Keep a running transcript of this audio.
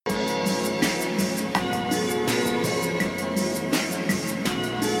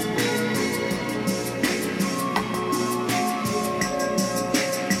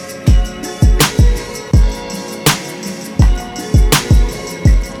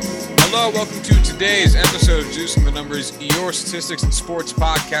Hello, welcome to today's episode of Juicing the Numbers, your statistics and sports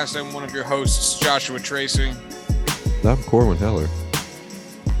podcast. I'm one of your hosts, Joshua Tracy. I'm Corwin Heller.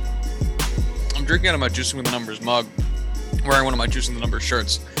 I'm drinking out of my Juicing the Numbers mug, wearing one of my Juicing the Numbers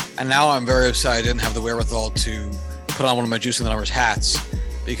shirts, and now I'm very upset I didn't have the wherewithal to put on one of my Juicing the Numbers hats,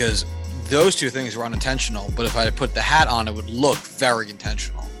 because those two things were unintentional, but if I had put the hat on, it would look very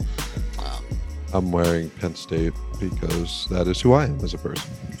intentional. I'm wearing Penn State because that is who I am as a person.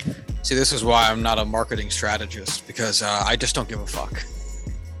 See, this is why I'm not a marketing strategist, because I just don't give a fuck.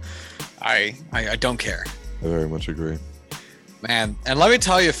 I don't care. I very much agree. Man, and let me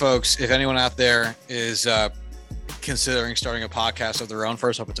tell you, folks, if anyone out there is considering starting a podcast of their own,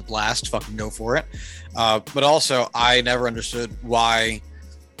 first off, it's a blast. Fucking go for it. But also, I never understood why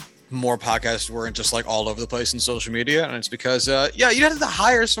more podcasts weren't just like all over the place in social media. And it's because, you had to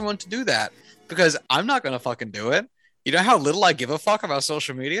hire someone to do that, because I'm not going to fucking do it. You know how little I give a fuck about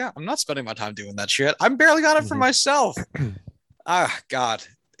social media? I'm not spending my time doing that shit. I'm barely got it for myself. God.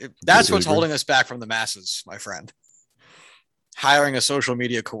 That's what's holding us back from the masses, my friend. Hiring a social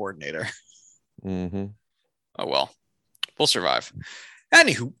media coordinator. Mm-hmm. Oh, well. We'll survive.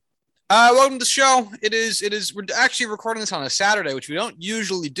 Anywho, welcome to the show. We're actually recording this on a Saturday, which we don't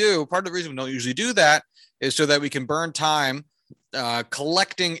usually do. Part of the reason we don't usually do that is so that we can burn time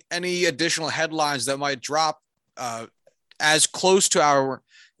collecting any additional headlines that might drop as close to our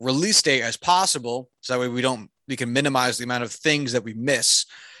release date as possible, so that way we can minimize the amount of things that we miss.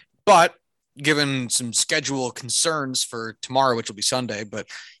 But given some schedule concerns for tomorrow, which will be Sunday, but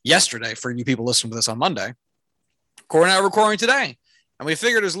yesterday for you people listening to this on Monday, Corey and I are recording today, and we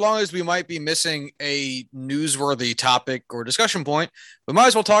figured as long as we might be missing a newsworthy topic or discussion point, we might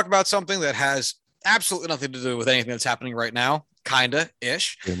as well talk about something that has absolutely nothing to do with anything that's happening right now,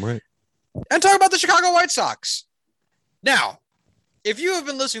 kinda-ish. Damn right. And talk about the Chicago White Sox. Now, if you have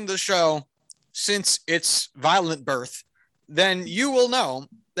been listening to the show since its violent birth, then you will know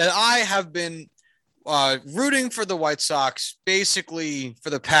that I have been rooting for the White Sox basically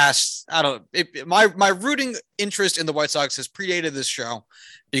for the past, my rooting interest in the White Sox has predated this show,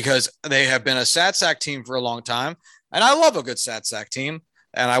 because they have been a sad sack team for a long time, and I love a good sad sack team,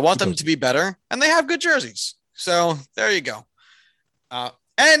 and I want them to be better, and they have good jerseys. So there you go.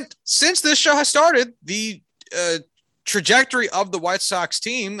 And since this show has started, the trajectory of the White Sox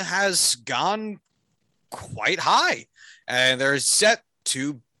team has gone quite high, and they're set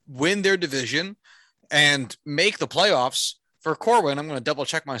to win their division and make the playoffs. For Corwin, I'm going to double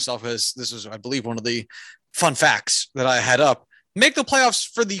check myself, as this is, I believe, one of the fun facts that I had up. Make the playoffs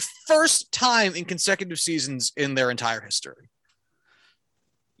for the first time in consecutive seasons in their entire history.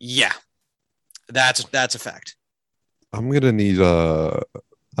 Yeah, that's a fact. I'm going to need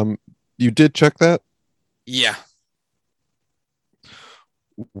you did check that? Yeah.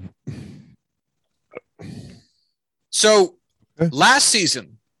 So last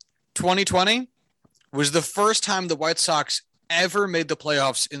season, 2020, was the first time the White Sox ever made the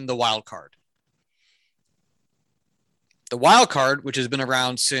playoffs in the wild card. The wild card, which has been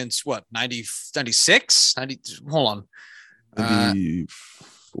around since what, 96? Hold on.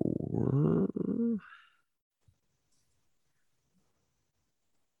 94.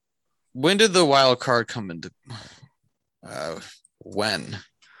 When did the wild card come into when?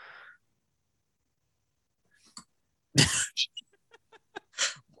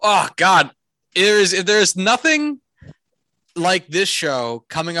 Oh God. There's nothing like this show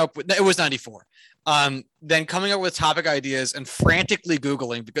coming up with, it was 94. Then coming up with topic ideas and frantically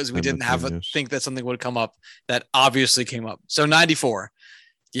Googling, because we didn't think that something would come up that obviously came up. So 94.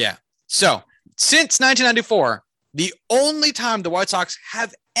 Yeah. So since 1994, the only time the White Sox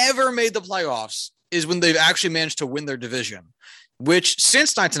have ever made the playoffs is when they've actually managed to win their division, which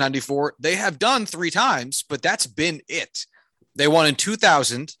since 1994, they have done 3 times, but that's been it. They won in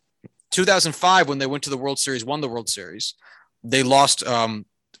 2000, 2005 when they went to the World Series, won the World Series. They lost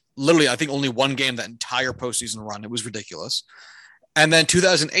literally, I think, only one game that entire postseason run. It was ridiculous. And then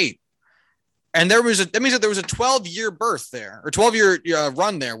 2008. And that means that there was a 12-year berth there, or 12-year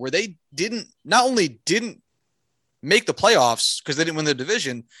run there, where they not only didn't make the playoffs because they didn't win the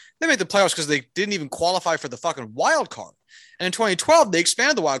division, they made the playoffs because they didn't even qualify for the fucking wild card. And in 2012, they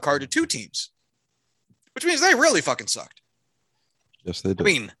expanded the wild card to 2 teams, which means they really fucking sucked. Yes, they did. I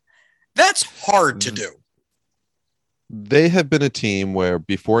mean, that's hard to do. They have been a team where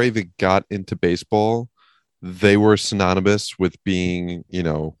before I even got into baseball, they were synonymous with being,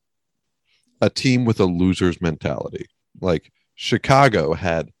 a team with a loser's mentality. Like Chicago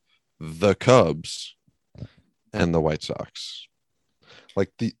had the Cubs and the White Sox.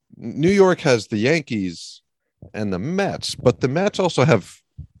 Like the New York has the Yankees and the Mets, but the Mets also have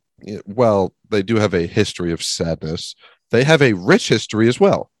well, they do have a history of sadness. They have a rich history as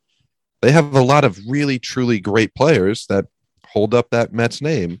well. They have a lot of really, truly great players that hold up that Mets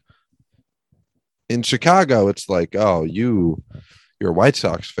name. In Chicago, it's like, oh, you're a White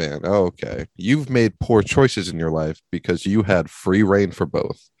Sox fan. Oh, okay. You've made poor choices in your life because you had free reign for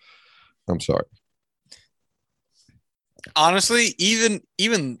both. I'm sorry. Honestly, even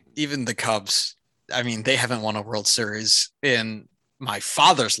the Cubs, I mean, they haven't won a World Series in my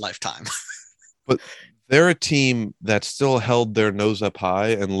father's lifetime. But they're a team that still held their nose up high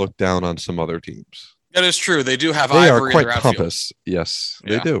and looked down on some other teams. That is true. They do have They are Ivory in quite their outfield. pompous. Yes,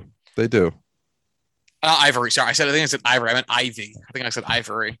 they Yeah. do. They do. Ivory. Sorry, I think I said Ivory. I meant Ivy. I think I said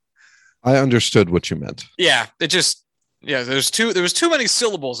Ivory. I understood what you meant. Yeah, it just there was too many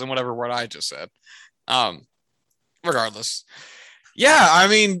syllables in whatever word I just said. Regardless. Yeah, I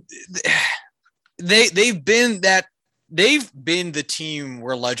mean they've been the team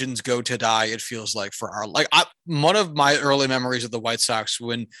where legends go to die, it feels like, for our one of my early memories of the White Sox,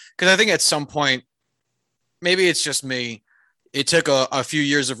 because I think at some point, maybe it's just me, it took a few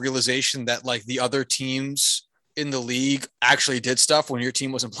years of realization that like the other teams in the league actually did stuff when your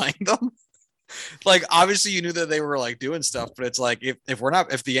team wasn't playing them. Like obviously you knew that they were like doing stuff, but it's like if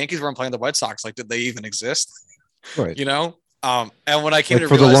the Yankees weren't playing the White Sox, like did they even exist? Right. You know? And when I came Like to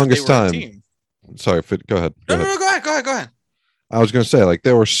for the realize that they longest were a time. team. Sorry, go ahead. No, go ahead. I was going to say, like,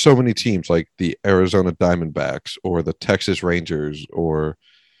 there were so many teams like the Arizona Diamondbacks or the Texas Rangers, or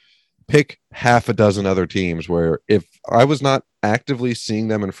pick half a dozen other teams where if I was not actively seeing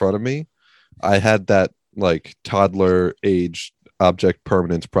them in front of me, I had that like toddler age object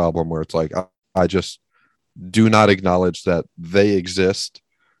permanence problem where it's like, I just do not acknowledge that they exist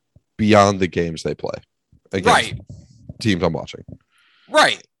beyond the games they play against teams I'm watching.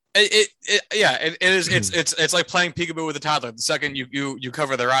 Right. It is. It's like playing peekaboo with a toddler. The second you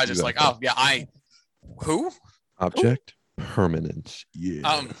cover their eyes, it's like, oh yeah, who? Object permanence.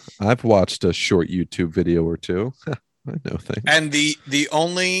 Yeah. I've watched a short YouTube video or two. I know things. And the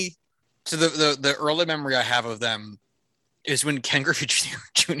early memory I have of them is when Ken Griffey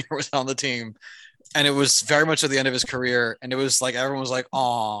Jr. was on the team, and it was very much at the end of his career, and it was like everyone was like,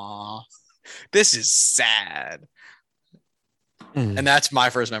 "Aw, this is sad." And that's my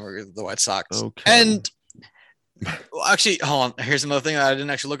first memory of the White Sox. Okay. And actually, hold on. Here's another thing I didn't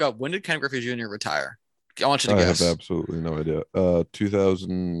actually look up. When did Ken Griffey Jr. retire? I want you to guess. I have absolutely no idea.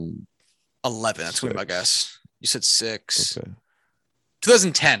 2011. That's going to be my guess. You said 6. Okay.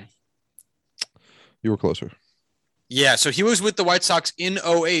 2010. You were closer. Yeah, so he was with the White Sox in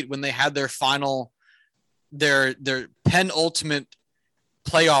 2008 when they had their penultimate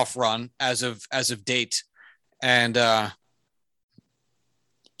playoff run as of date, and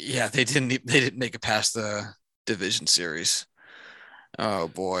yeah, they didn't make it past the division series. Oh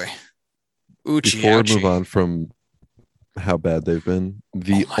boy. Before we move on from how bad they've been,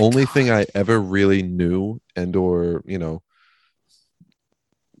 the only thing I ever really knew and or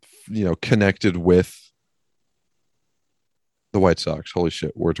connected with the White Sox, holy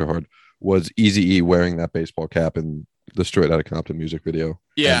shit, words are hard, was Eazy-E wearing that baseball cap in the Straight Outta Compton music video.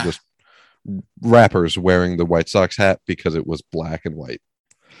 Yeah. And just rappers wearing the White Sox hat because it was black and white.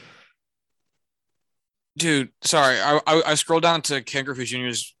 Dude, sorry. I scrolled down to Ken Griffey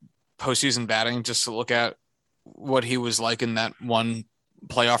Jr.'s postseason batting just to look at what he was like in that one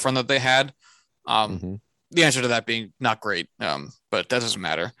playoff run that they had. The answer to that being not great, but that doesn't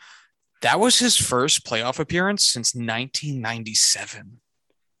matter. That was his first playoff appearance since 1997.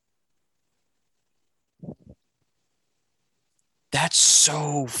 That's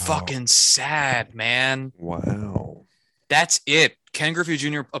so fucking sad, man. Wow. That's it. Ken Griffey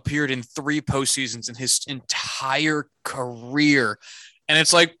Jr. appeared in 3 postseasons in his entire career. And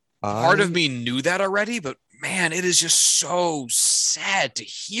it's like, part of me knew that already, but man, it is just so sad to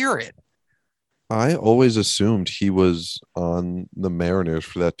hear it. I always assumed he was on the Mariners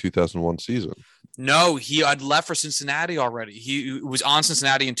for that 2001 season. No, he had left for Cincinnati already. He was on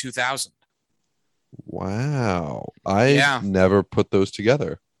Cincinnati in 2000. Wow. I never put those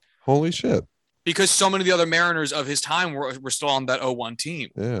together. Holy shit. Because so many of the other Mariners of his time were still on that 0-1 team.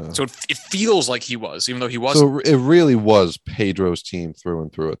 Yeah. So it feels like he was, even though he wasn't. So it really was Pedro's team through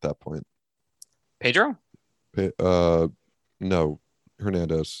and through at that point. Pedro? No,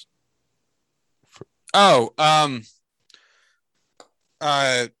 Hernandez.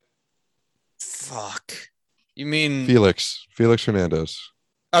 Fuck. You mean Felix Hernandez.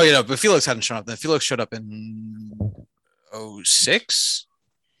 Oh, yeah, no, but Felix hadn't shown up then. Felix showed up in 2006.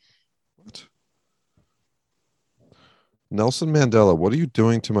 What? Nelson Mandela, what are you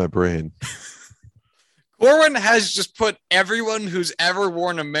doing to my brain? Corwin has just put everyone who's ever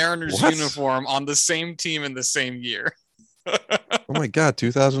worn a Mariners What? uniform on the same team in the same year. Oh my God,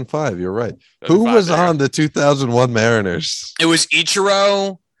 2005. You're right. Who 2005, was there you on the 2001 Mariners? It was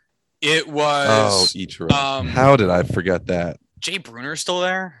Ichiro. It Oh, was Ichiro. um How did I forget that? Jay Bruner still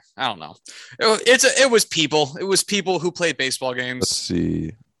there? I don't know. It was people. It was people who played baseball Let's games.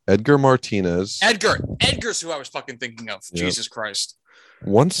 see. Edgar Martinez. Edgar's who I was fucking thinking of. Yep. Jesus Christ.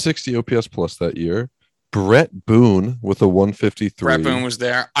 160 OPS plus that year. Brett Boone with a 153. Brett Boone was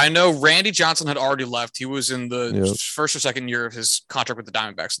there. I know Randy Johnson had already left. He was in the Yep. first or second year of his contract with the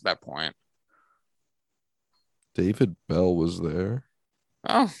Diamondbacks at that point. David Bell was there.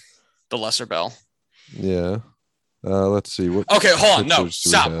 Oh, the lesser Bell. Yeah. Let's see. What Okay, hold on. No, pitchers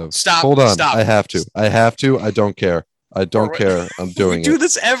do we have? stop. Hold on. Stop. I have to. I don't care. I don't care. I'm doing We do it.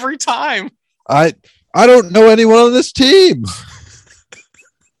 this every time. I don't know anyone on this team.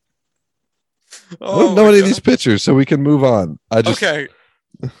 I don't know any of these pitchers, so we can move on. Okay.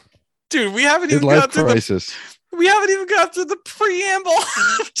 Dude, we haven't even Midlife got through crisis. we haven't even got through the preamble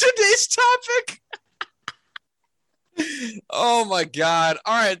of today's topic. Oh my God.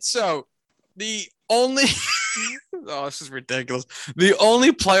 All right. So the only oh, this is ridiculous. The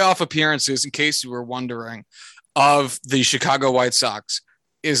only playoff appearances, in case you were wondering, of the Chicago White Sox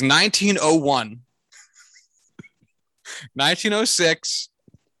is 1901, 1906,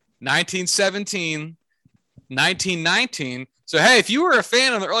 1917, 1919. So, hey, if you were a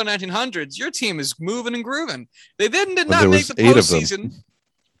fan of the early 1900s, your team is moving and grooving. They then did not make the postseason.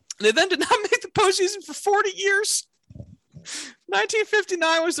 They then did not make the postseason for 40 years.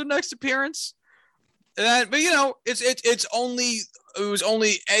 1959 was their next appearance. But you know, it was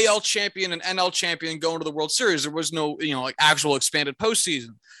only AL champion and NL champion going to the World Series. There was no, like actual expanded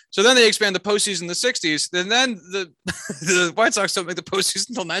postseason. So then they expand the postseason in the 60s. And then the White Sox don't make the postseason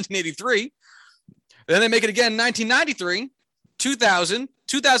until 1983. Then they make it again in 1993, 2000,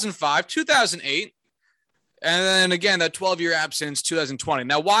 2005, 2008. And then again, that 12-year absence, 2020.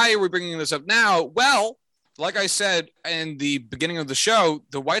 Now, why are we bringing this up now? Well, like I said in the beginning of the show,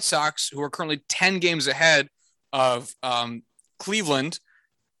 the White Sox, who are currently 10 games ahead of Cleveland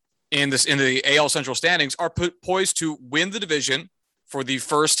in the AL Central standings, are poised to win the division for the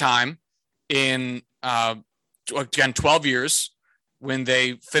first time in, again, 12 years, when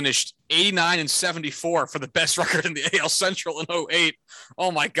they finished 89-74 for the best record in the AL Central in 2008.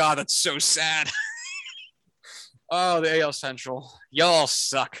 Oh, my God, that's so sad. Oh, the AL Central. Y'all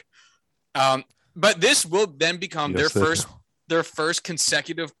suck. But this will then become their first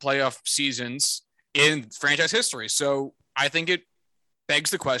consecutive playoff seasons in franchise history. So I think it begs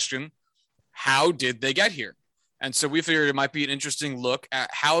the question, how did they get here? And so we figured it might be an interesting look at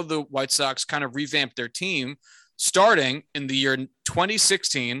how the White Sox kind of revamped their team starting in the year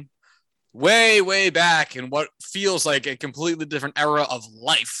 2016, way, way back in what feels like a completely different era of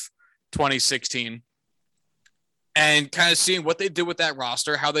life, 2016, and kind of seeing what they did with that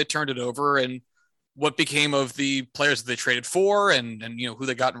roster, how they turned it over, and what became of the players that they traded for and who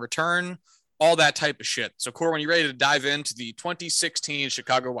they got in return, all that type of shit. So, Corwin, you ready to dive into the 2016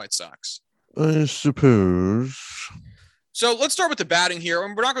 Chicago White Sox? I suppose. So let's start with the batting here.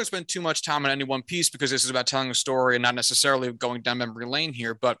 And we're not going to spend too much time on any one piece because this is about telling a story and not necessarily going down memory lane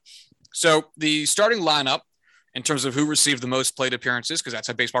here. But so the starting lineup in terms of who received the most plate appearances, because that's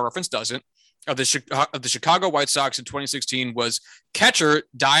how Baseball Reference does it, of the Chicago White Sox in 2016 was catcher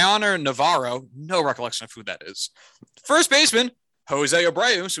Dioner Navarro. No recollection of who that is. First baseman, Jose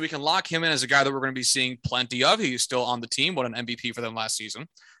Abreu. So we can lock him in as a guy that we're going to be seeing plenty of. He's still on the team. Won an MVP for them last season.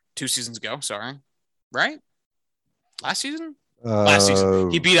 2 seasons ago. Sorry. Right? Last season? Last season.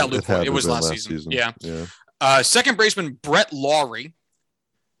 He beat out Luke Voit. It was last season. Yeah. Second baseman, Brett Lawrie.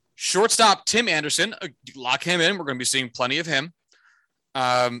 Shortstop, Tim Anderson. Lock him in. We're going to be seeing plenty of him.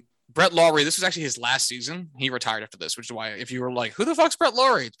 Brett Lawrie, this was actually his last season. He retired after this, which is why if you were like, who the fuck's Brett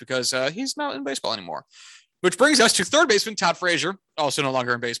Lawrie? It's because he's not in baseball anymore. Which brings us to third baseman, Todd Frazier, also no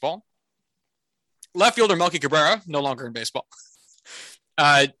longer in baseball. Left fielder, Melky Cabrera, no longer in baseball.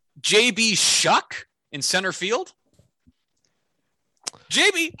 JB Shuck in center field.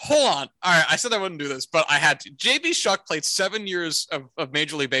 JB, hold on. All right, I said I wouldn't do this, but I had to. JB Shuck played 7 years of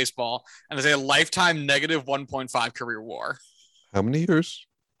Major League Baseball and has a lifetime negative 1.5 career WAR. How many years?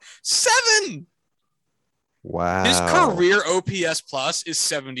 7. Wow. His career OPS plus is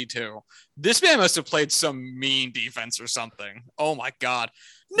 72. This man must have played some mean defense or something. Oh my God.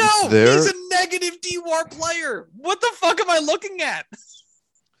 No, he's a negative DWAR player. What the fuck am I looking at?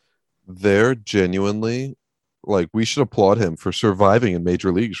 They're genuinely, like, we should applaud him for surviving in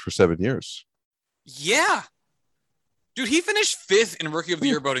major leagues for 7 years. Yeah. Dude, he finished 5th in Rookie of the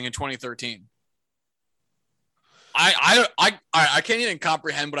Year voting in 2013. I can't even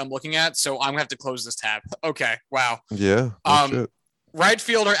comprehend what I'm looking at, so I'm gonna have to close this tab. Okay, wow. Yeah. No shit. Right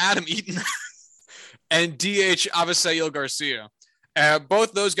fielder Adam Eaton and DH Avisail Garcia.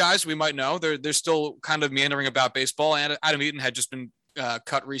 Both those guys we might know. They're still kind of meandering about baseball. And Adam Eaton had just been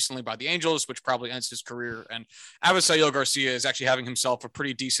cut recently by the Angels, which probably ends his career. And Avisail Garcia is actually having himself a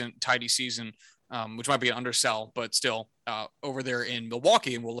pretty decent, tidy season, which might be an undersell, but still over there in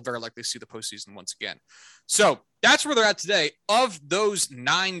Milwaukee, and we'll very likely see the postseason once again. So that's where they're at today. Of those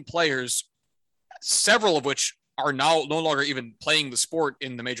 9 players, several of which are now no longer even playing the sport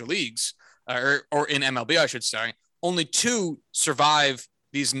in the major leagues, or in MLB, I should say. Only 2 survive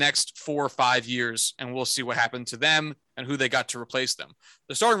these next 4 or 5 years, and we'll see what happened to them and who they got to replace them.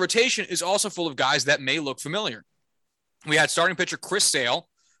 The starting rotation is also full of guys that may look familiar. We had starting pitcher Chris Sale,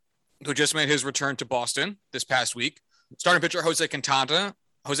 who just made his return to Boston this past week. Starting pitcher Jose Quintana,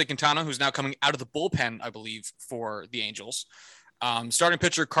 who's now coming out of the bullpen, I believe, for the Angels. Starting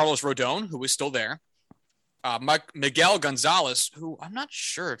pitcher Carlos Rodon, who is still there. Miguel Gonzalez, who I'm not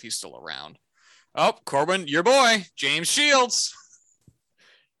sure if he's still around. Oh, Corbin, your boy, James Shields.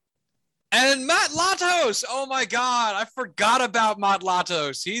 And Matt Latos. Oh, my God. I forgot about Matt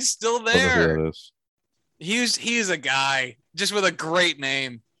Latos. He's still there. He's a guy just with a great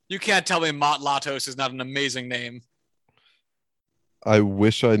name. You can't tell me Matt Latos is not an amazing name. I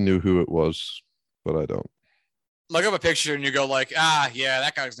wish I knew who it was, but I don't. Look up a picture and you go like, yeah,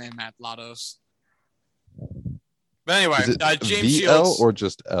 that guy's named Matt Latos. But anyway, James Shields. or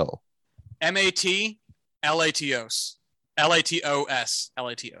just L? MATLATOS.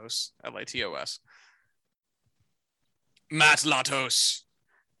 LATOS. Matt Latos.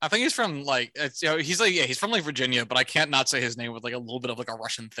 I think he's from he's from Virginia, but I can't not say his name with like a little bit of like a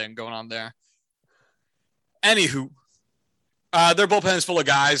Russian thing going on there. Anywho, their bullpen is full of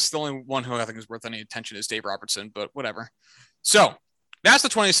guys. The only one who I think is worth any attention is Dave Robertson, but whatever. So that's the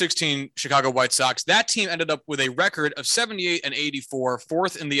 2016 Chicago White Sox. That team ended up with a record of 78-84,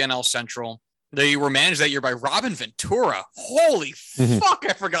 4th in the NL Central. They were managed that year by Robin Ventura. Holy fuck,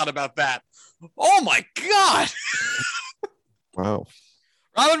 I forgot about that. Oh my God. Wow.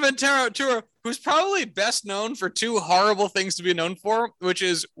 Robin Ventura, who's probably best known for 2 horrible things to be known for, which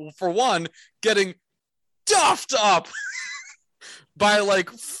is, for one, getting duffed up by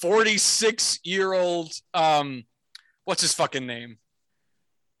like 46-year-old, what's his fucking name?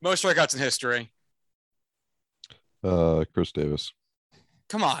 Most strikeouts in history. Chris Davis.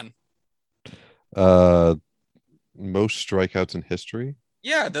 Come on. Most strikeouts in history?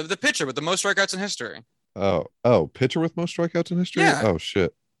 Yeah, the pitcher with the most strikeouts in history. Oh, pitcher with most strikeouts in history? Yeah. Oh,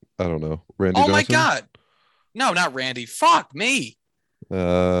 shit. I don't know. Randy Oh, Johnson? my God. No, not Randy. Fuck me.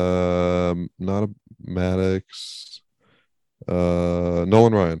 Not a Maddox.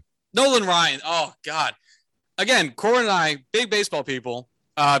 Nolan Ryan. Nolan Ryan. Oh, God. Again, Corbin and I, big baseball people,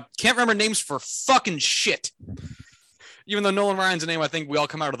 can't remember names for fucking shit. Even though Nolan Ryan's a name I think we all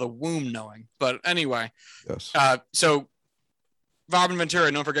come out of the womb knowing. But anyway. Yes. So Robin Ventura,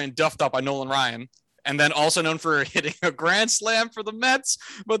 known for getting duffed up by Nolan Ryan, and then also known for hitting a grand slam for the Mets,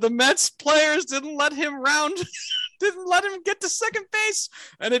 but the Mets players didn't let him get to second base,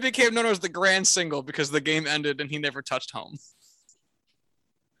 and it became known as the grand single because the game ended and he never touched home.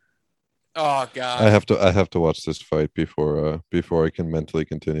 Oh God. I have to watch this fight before I can mentally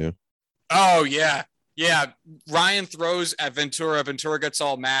continue. Oh yeah. Yeah. Ryan throws at Ventura. Ventura gets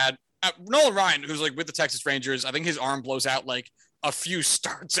all mad. Nolan Ryan, who's like with the Texas Rangers, I think his arm blows out like a few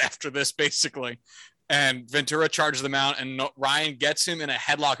starts after this, basically. And Ventura charges them out, and Ryan gets him in a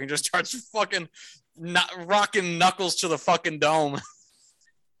headlock and just starts fucking rocking knuckles to the fucking dome.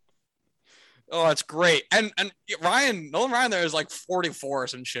 Oh, that's great. And Nolan Ryan there is like 44 or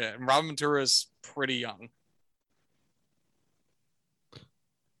some shit, and Robin Ventura is pretty young.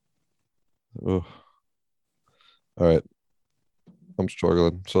 Oh. All right. I'm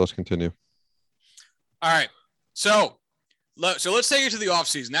struggling, so let's continue. All right. So let's take it to the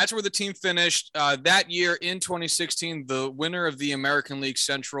offseason. That's where the team finished. That year in 2016, the winner of the American League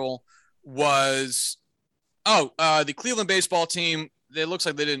Central was the Cleveland baseball team. It looks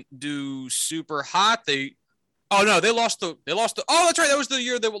like they didn't do super hot. They lost the oh, that's right. That was the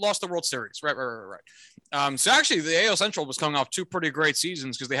year they lost the World Series. Right. So actually the AL Central was coming off 2 pretty great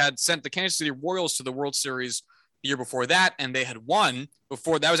seasons because they had sent the Kansas City Royals to the World Series the year before that, and they had won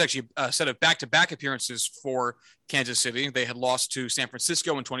before. That was actually a set of back-to-back appearances for Kansas City. They had lost to San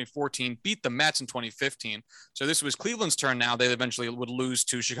Francisco in 2014, beat the Mets in 2015. So this was Cleveland's turn now. They eventually would lose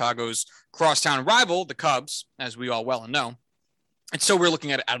to Chicago's crosstown rival, the Cubs, as we all well know. And so we're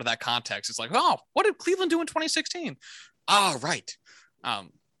looking at it out of that context. It's like, oh, what did Cleveland do in 2016? Oh, right.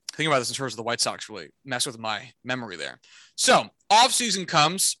 thinking about this in terms of the White Sox really mess with my memory there. So offseason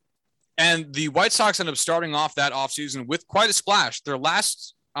comes, and the White Sox end up starting off that offseason with quite a splash. Their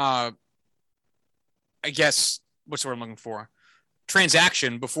last, I guess, what's the word I'm looking for?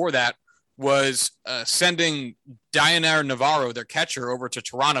 Transaction before that was sending Dioner Navarro, their catcher, over to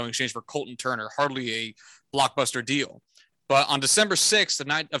Toronto in exchange for Colton Turner. Hardly a blockbuster deal. But on December 6th, the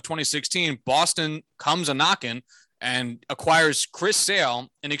night of 2016, Boston comes a knocking and acquires Chris Sale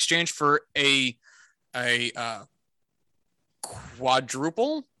in exchange for a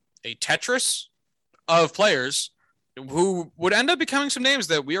quadruple, a Tetris of players who would end up becoming some names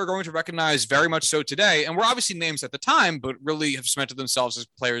that we are going to recognize very much so today. And were obviously names at the time, but really have cemented themselves as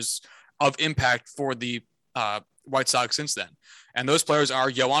players of impact for the White Sox since then. And those players are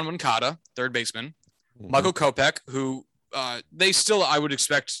Yoan Moncada, third baseman, Michael Kopech, who they still, I would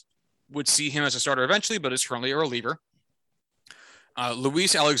expect, would see him as a starter eventually, but is currently a reliever.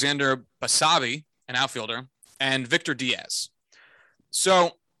 Luis Alexander Basabe, an outfielder, and Victor Diaz.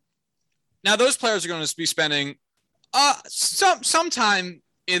 So now those players are going to be spending some time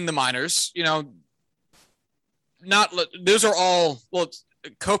in the minors. You know, not those are all, well,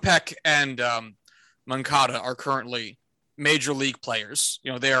 Kopech and Moncada are currently major league players.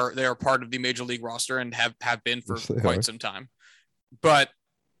 You know, they are part of the major league roster and have been for quite some time. But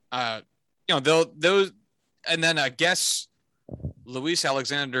you know, those, and then I guess Luis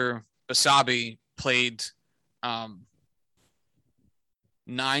Alexander Basabe played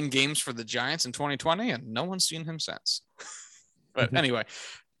 9 games for the Giants in 2020, and no one's seen him since. But anyway,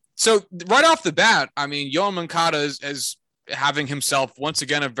 so right off the bat, I mean, Yoan Moncada is having himself once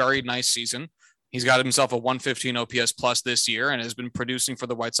again a very nice season. He's got himself a 115 OPS plus this year and has been producing for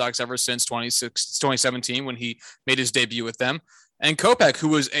the White Sox ever since 2017 when he made his debut with them. And Kopech, who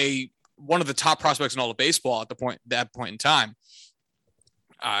was one of the top prospects in all of baseball at that point in time,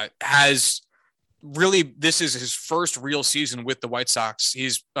 has really, this is his first real season with the White Sox.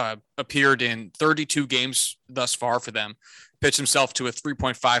 He's appeared in 32 games thus far for them, pitched himself to a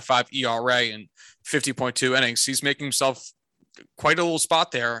 3.55 ERA and 50.2 innings. He's making himself quite a little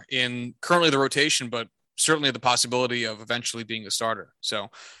spot there in currently the rotation, but certainly the possibility of eventually being a starter. So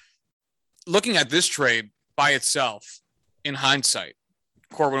looking at this trade by itself in hindsight,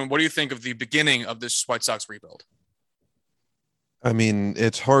 Corbin, what do you think of the beginning of this White Sox rebuild? I mean,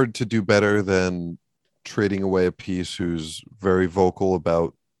 it's hard to do better than trading away a piece who's very vocal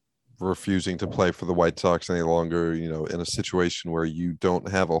about refusing to play for the White Sox any longer, you know, in a situation where you don't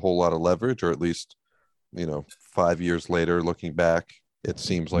have a whole lot of leverage, or at least, you know, 5 years later, looking back, it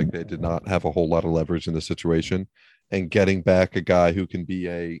seems like they did not have a whole lot of leverage in the situation. And getting back a guy who can be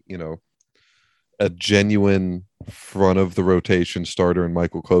a genuine front of the rotation starter in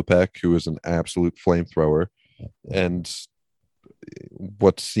Michael Kopech, who is an absolute flamethrower, and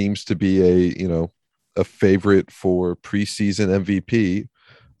what seems to be a favorite for preseason MVP,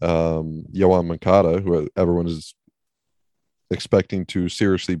 Yoan Moncada, who everyone is expecting to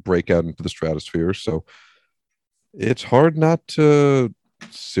seriously break out into the stratosphere. So it's hard not to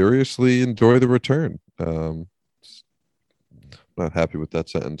seriously enjoy the return. Not happy with that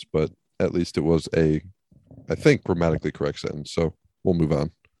sentence, but at least it was I think, grammatically correct sentence. So we'll move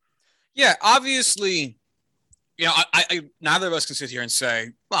on. Yeah, obviously, you know, I neither of us can sit here and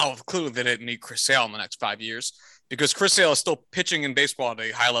say, well, clearly they didn't need Chris Sale in the next 5 years, because Chris Sale is still pitching in baseball at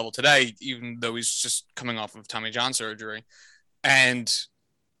a high level today, even though he's just coming off of Tommy John surgery. And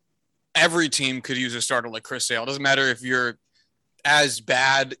every team could use a starter like Chris Sale. It doesn't matter if you're as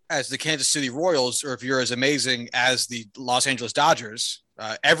bad as the Kansas City Royals or if you're as amazing as the Los Angeles Dodgers.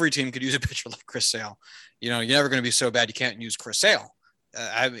 Every team could use a pitcher like Chris Sale. You know, you're never going to be so bad you can't use Chris Sale.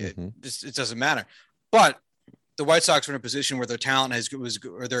 It doesn't matter. But the White Sox were in a position where their talent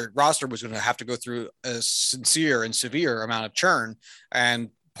or their roster was going to have to go through a sincere and severe amount of churn.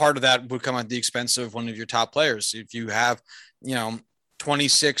 And part of that would come at the expense of one of your top players. If you have, you know,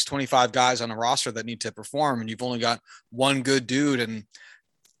 26, 25 guys on a roster that need to perform, and you've only got one good dude and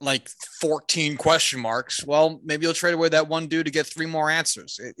like 14 question marks, well, maybe you'll trade away that one dude to get 3 more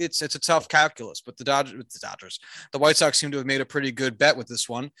answers. It's a tough calculus, but the White Sox seem to have made a pretty good bet with this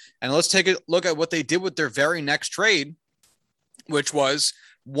one. And let's take a look at what they did with their very next trade, which was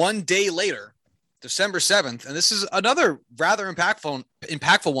one day later, December 7th. And this is another rather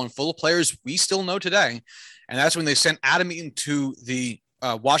impactful one full of players we still know today. And that's when they sent Adam Eaton to the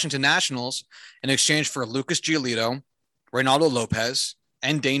Washington Nationals in exchange for Lucas Giolito, Reynaldo Lopez,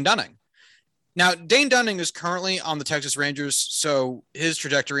 and Dane Dunning. Now, Dane Dunning is currently on the Texas Rangers, so his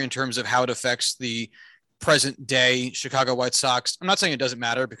trajectory in terms of how it affects the present day Chicago White Sox, I'm not saying it doesn't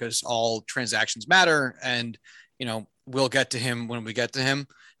matter, because all transactions matter, and, you know, we'll get to him when we get to him.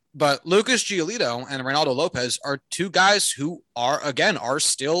 But Lucas Giolito and Reynaldo Lopez are two guys who are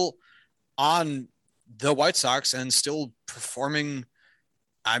still on the White Sox and still performing,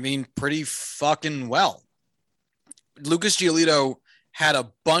 I mean, pretty fucking well. Lucas Giolito had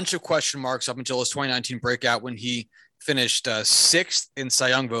a bunch of question marks up until his 2019 breakout when he finished sixth in Cy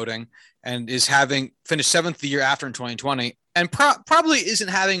Young voting and is having finished seventh the year after in 2020 and probably isn't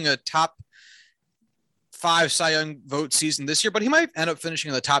having a top 5 Cy Young vote season this year, but he might end up finishing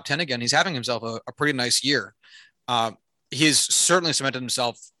in the top 10 again. He's having himself a pretty nice year. He's certainly cemented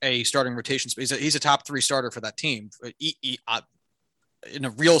himself a starting rotation space. He's a top 3 starter for that team in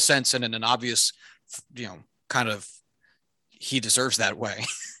a real sense and in an obvious, kind of, he deserves that way.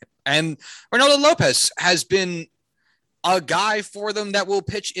 And Reynaldo Lopez has been a guy for them that will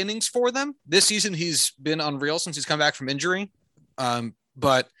pitch innings for them. This season, he's been unreal since he's come back from injury.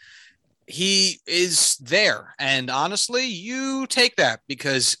 But he is there. And honestly, you take that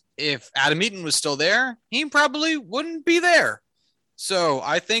because if Adam Eaton was still there, he probably wouldn't be there. So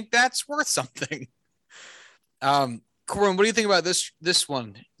I think that's worth something. Corbin, what do you think about this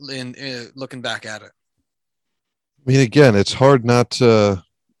one in looking back at it? I mean, again, it's hard not to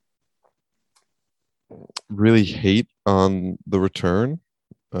really hate on the return.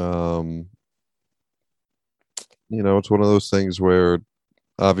 It's one of those things where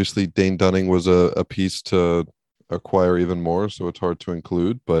obviously Dane Dunning was a piece to acquire even more, so it's hard to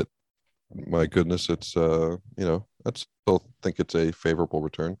include, but my goodness, it's I still think it's a favorable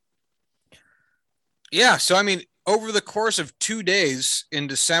return. Yeah, so I mean, over the course of 2 days in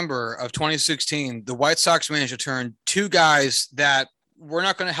December of 2016, the White Sox managed to turn two guys that were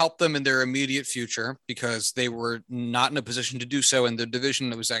not going to help them in their immediate future because they were not in a position to do so in the division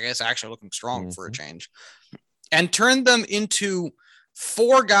that was, I guess, actually looking strong for a change, and turned them into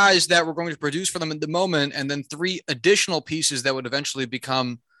 4 guys that were going to produce for them in the moment, and then 3 additional pieces that would eventually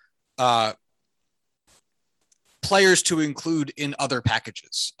become players to include in other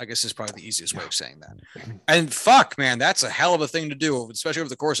packages, I guess is probably the easiest way of saying that. And fuck, man, that's a hell of a thing to do, especially over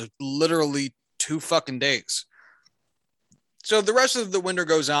the course of literally 2 fucking days. So the rest of the winter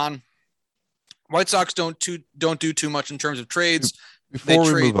goes on. White Sox don't do too much in terms of trades.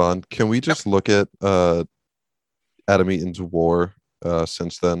 Before we move on, can we just look at Adam Eaton's WAR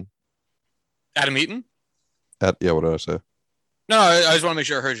since then? Adam Eaton? What did I say? No, I just want to make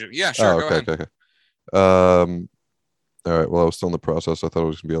sure I heard you. Yeah, sure. Go ahead. Okay. All right. Well, I was still in the process. I thought it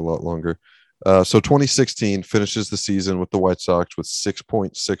was going to be a lot longer. So 2016 finishes the season with the White Sox with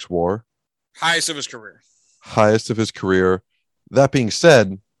 6.6 WAR. Highest of his career. That being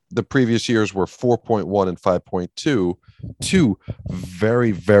said, the previous years were 4.1 and 5.2. 2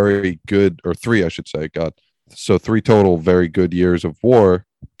 very, very good, or 3, I should say. God. So 3 total very good years of WAR,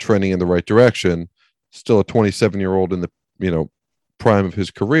 trending in the right direction. Still a 27-year-old in the prime of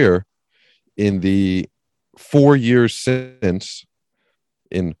his career. In the 4 years since,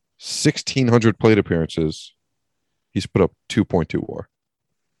 in 1,600 plate appearances, he's put up 2.2 WAR.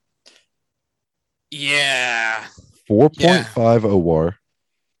 Yeah. 4.5 OWAR,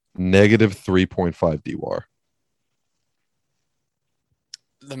 negative 3.5 DWAR.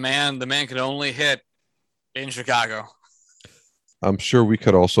 The man could only hit in Chicago. I'm sure we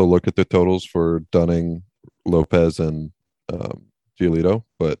could also look at the totals for Dunning, Lopez, and Giolito,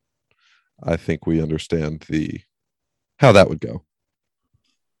 but I think we understand how that would go.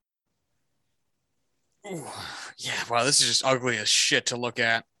 Ooh, yeah, wow, this is just ugly as shit to look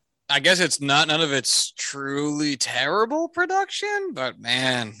at. I guess none of it's truly terrible production, but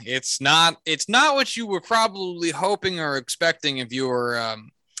man, it's not what you were probably hoping or expecting if you were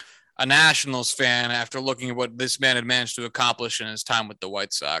a Nationals fan after looking at what this man had managed to accomplish in his time with the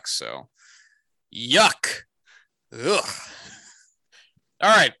White Sox. So, yuck. Ugh.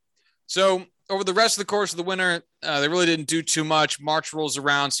 All right. So over the rest of the course of the winter, they really didn't do too much. March rolls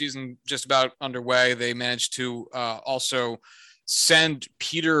around, season just about underway. They managed to also send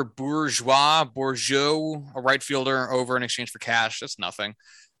Peter Bourgeau, a right fielder, over in exchange for cash. That's nothing.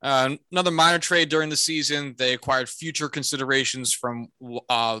 Another minor trade during the season. They acquired future considerations from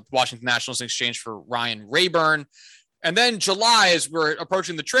Washington Nationals in exchange for Ryan Rayburn. And then July, as we're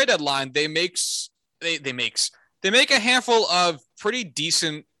approaching the trade deadline, they make a handful of pretty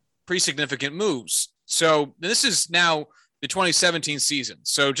significant moves. So this is now the 2017 season.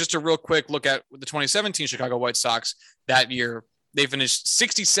 So just a real quick look at the 2017 Chicago White Sox that year. They finished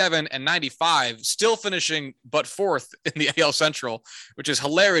 67 and 95, still finishing but 4th in the AL Central, which is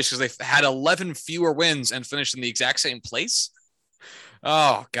hilarious because they had 11 fewer wins and finished in the exact same place.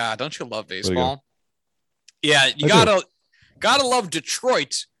 Oh God, don't you love baseball? Yeah, you gotta love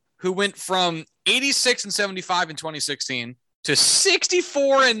Detroit, who went from 86 and 75 in 2016 to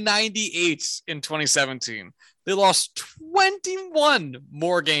 64-98 in 2017. They lost 21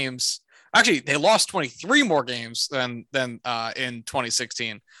 more games. Actually, they lost 23 more games than in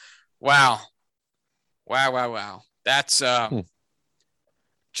 2016. Wow. That's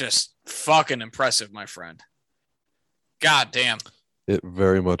just fucking impressive, my friend. God damn. It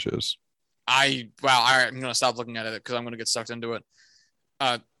very much is. I'm gonna stop looking at it because I'm gonna get sucked into it.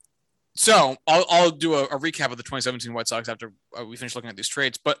 So I'll do a recap of the 2017 White Sox after we finish looking at these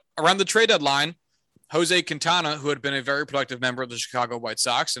trades. But around the trade deadline, Jose Quintana, who had been a very productive member of the Chicago White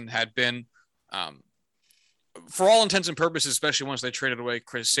Sox and had been, for all intents and purposes, especially once they traded away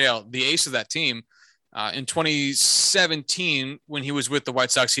Chris Sale, the ace of that team. In 2017, when he was with the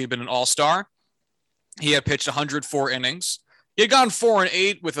White Sox, he had been an all-star. He had pitched 104 innings. He had gone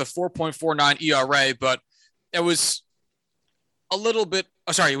 4-8 with a 4.49 ERA, but it was a little bit.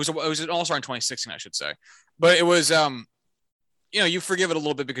 Oh, sorry, it was an all-star in 2016, I should say. But it was, you forgive it a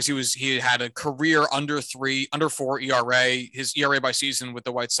little bit because he had a career under 4 ERA. His ERA by season with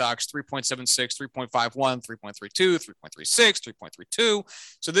the White Sox 3.76, 3.51, 3.32, 3.36, 3.32.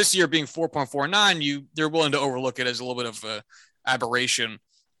 So this year being 4.49, they're willing to overlook it as a little bit of an aberration.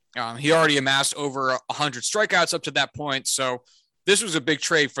 He already amassed over 100 strikeouts up to that point. So this was a big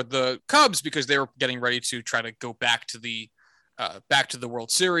trade for the Cubs because they were getting ready to try to go back to the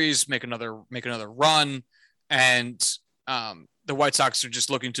World Series, make another run, and the White Sox are just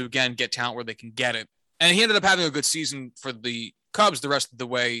looking to again get talent where they can get it. And he ended up having a good season for the Cubs the rest of the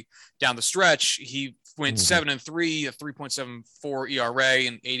way down the stretch. He went 7-3, a 3.74 ERA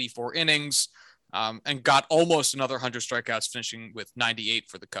in 84 innings. And got almost another 100 strikeouts, finishing with 98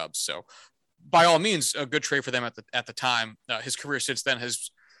 for the Cubs. So, by all means, a good trade for them at the time. His career since then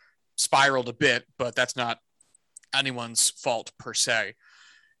has spiraled a bit, but that's not anyone's fault per se.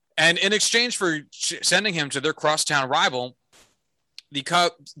 And in exchange for sending him to their crosstown rival, the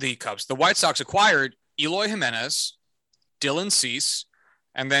White Sox acquired Eloy Jimenez, Dylan Cease,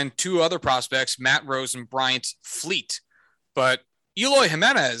 and then two other prospects, Matt Rose and Bryant Fleet. But Eloy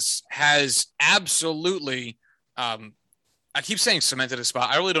Jimenez has absolutely, I keep saying cemented a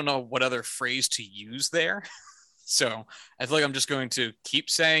spot. I really don't know what other phrase to use there. So I feel like I'm just going to keep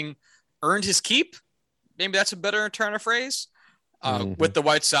saying earned his keep. Maybe that's a better turn of phrase. With the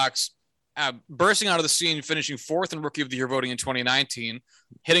White Sox bursting out of the scene, finishing fourth in Rookie of the Year voting in 2019,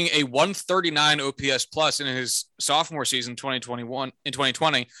 hitting a 139 OPS plus in his sophomore season, 2020.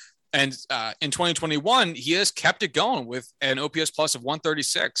 And in 2021, he has kept it going with an OPS plus of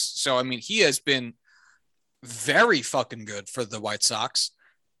 136. So, I mean, he has been very fucking good for the White Sox.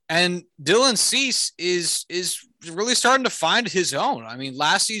 And Dylan Cease is really starting to find his own. I mean,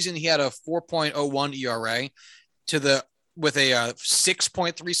 last season he had a 4.01 ERA with a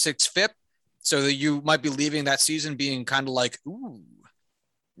 6.36 FIP. So that you might be leaving that season being kind of like, ooh,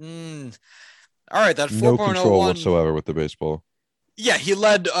 all right, that 4.01. No control whatsoever with the baseball. Yeah, he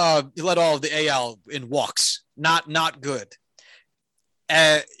led all of the AL in walks. Not good.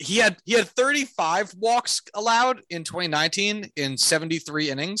 He had 35 walks allowed in 2019 in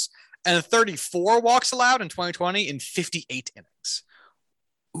 73 innings, and 34 walks allowed in 2020 in 58 innings.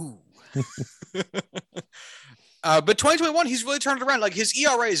 Ooh. But 2021, he's really turned it around. Like his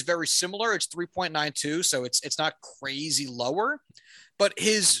ERA is very similar. It's 3.92, so it's not crazy lower. But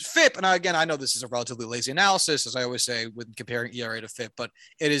his FIP, and again, I know this is a relatively lazy analysis, as I always say when comparing ERA to FIP, but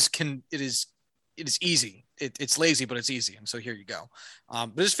it is easy. It's lazy, but it's easy. And so here you go.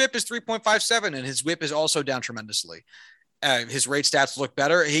 But his FIP is 3.57, and his WHIP is also down tremendously. His rate stats look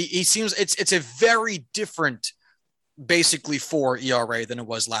better. He seems it's a very different, basically 4 ERA than it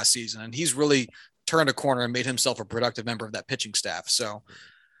was last season, and he's really turned a corner and made himself a productive member of that pitching staff. So,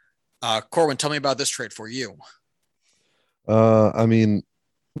 Corwin, tell me about this trade for you. I mean,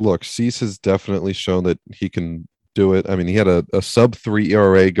 look, Cease has definitely shown that he can do it. I mean, he had a sub 3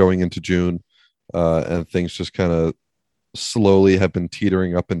 ERA going into June, and things just kind of slowly have been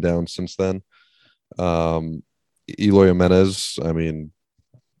teetering up and down since then. Eloy Jimenez, I mean,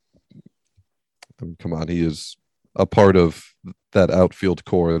 come on, he is a part of that outfield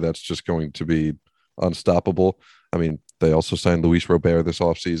core that's just going to be unstoppable. I mean, they also signed Luis Robert this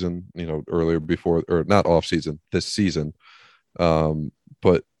offseason, not offseason, this season.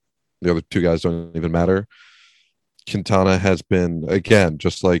 But the other two guys don't even matter. Quintana has been, again,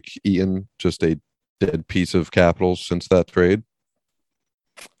 just like Eaton, just a dead piece of capital since that trade.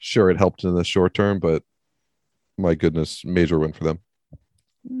 Sure, it helped in the short term, but my goodness, major win for them.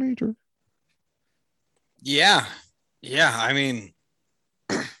 Major. Yeah. I mean,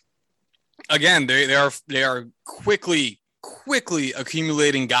 again, they are quickly quickly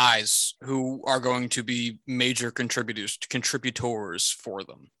accumulating guys who are going to be major contributors for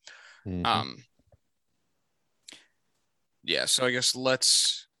them. Mhm. Yeah, so I guess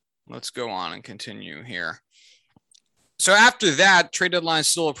let's go on and continue here. So after that, trade deadline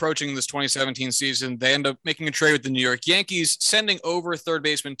still approaching this 2017 season, they end up making a trade with the New York Yankees, sending over third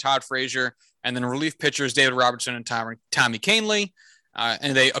baseman Todd Frazier and then relief pitchers David Robertson and Tommy Kahnle.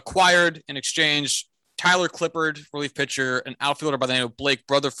 And they acquired in exchange Tyler Clippard, relief pitcher, an outfielder by the name of Blake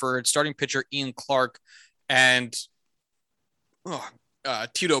Rutherford, starting pitcher Ian Clark, and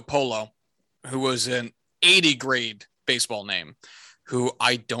Tito Polo, who was an 80 grade baseball name, who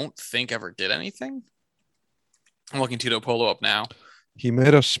I don't think ever did anything. I'm looking Tito Polo up now. He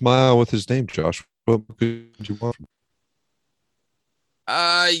made us smile with his name, Josh. What could you want from him?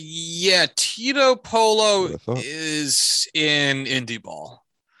 Yeah, Tito Polo is in indie ball.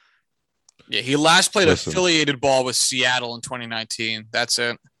 Yeah, he last played affiliated ball with Seattle in 2019. That's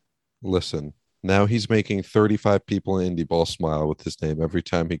it. Listen, now he's making 35 people in indie ball smile with his name every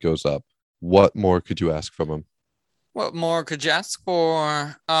time he goes up. What more could you ask from him? What more could you ask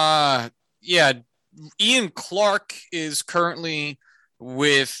for? Yeah, Ian Clark is currently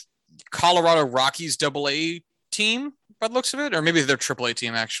with Colorado Rockies AA team by the looks of it, or maybe their AAA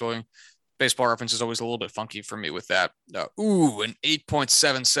team, actually. Baseball Reference is always a little bit funky for me with that. An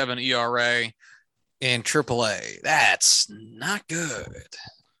 8.77 ERA in AAA. That's not good.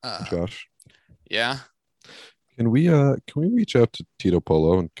 Josh? Yeah? Can we reach out to Tito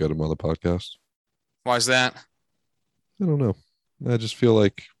Polo and get him on the podcast? Why is that? I don't know. I just feel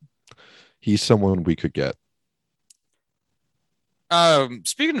like he's someone we could get.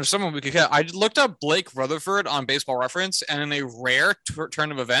 Speaking of someone we could get, I looked up Blake Rutherford on Baseball Reference, and in a rare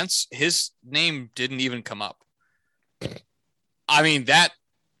turn of events, his name didn't even come up. I mean, that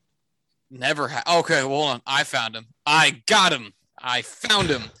never happened. Okay, hold on. I found him. I got him. I found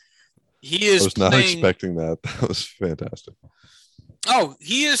him. He is. I was not expecting that. That was fantastic. Oh,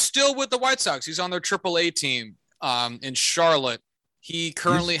 he is still with the White Sox. He's on their AAA team in Charlotte. He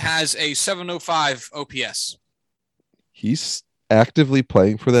currently has a 705 OPS. He's actively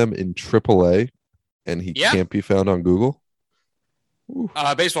playing for them in AAA, and he can't be found on Google.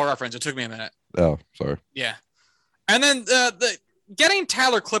 Baseball Reference. It took me a minute. Oh, sorry. Yeah, and then the getting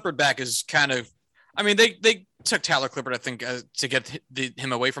Tyler Clippard back is kind of. I mean, they took Tyler Clippard, I think, to get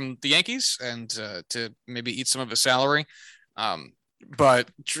him away from the Yankees and to maybe eat some of his salary.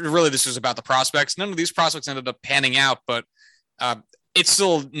 But really, this is about the prospects. None of these prospects ended up panning out, but it's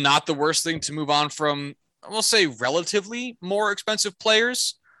still not the worst thing to move on from. We'll say relatively more expensive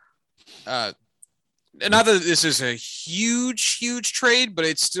players. Not that this is a huge trade, but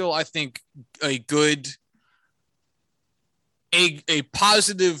it's still, I think, a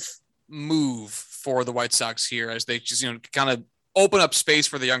positive move for the White Sox here as they just, kind of open up space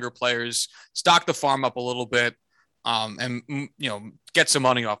for the younger players, stock the farm up a little bit, and, get some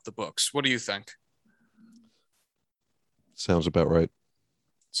money off the books. What do you think? Sounds about right.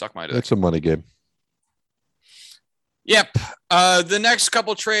 Suck my dick. It's a money game. Yep. The next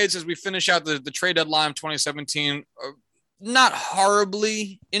couple trades as we finish out the trade deadline of 2017, not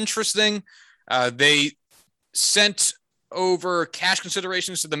horribly interesting. They sent over cash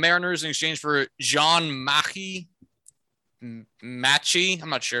considerations to the Mariners in exchange for John Machi, I'm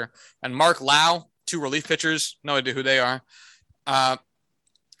not sure, and Mark Lau, two relief pitchers. No idea who they are.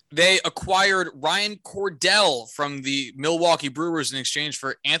 They acquired Ryan Cordell from the Milwaukee Brewers in exchange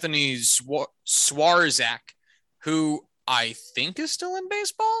for Anthony Swarzak, who I think is still in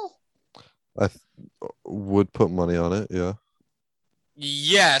baseball. I would put money on it, yeah.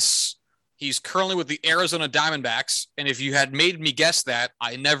 Yes, he's currently with the Arizona Diamondbacks, and if you had made me guess that,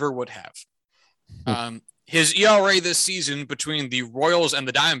 I never would have. His ERA this season between the Royals and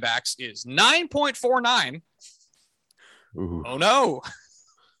the Diamondbacks is 9.49. Ooh. Oh, no.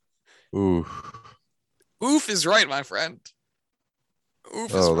 Ooh. Oof is right, my friend.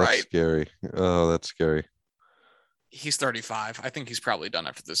 Oof is right. That's scary. Oh, that's scary. He's 35. I think he's probably done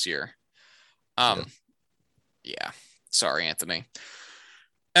after this year. Yeah. Sorry, Anthony.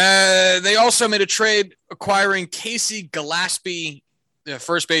 They also made a trade acquiring Casey Gillespie, the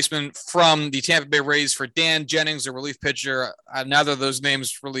first baseman from the Tampa Bay Rays, for Dan Jennings, a relief pitcher. Neither of those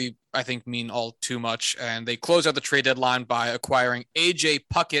names really, I think, mean all too much. And they closed out the trade deadline by acquiring AJ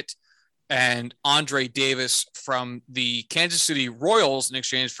Puckett and Andre Davis from the Kansas City Royals in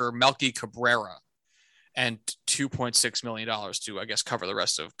exchange for Melky Cabrera and $2.6 million to, I guess, cover the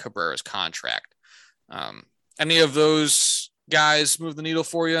rest of Cabrera's contract. Any of those guys move the needle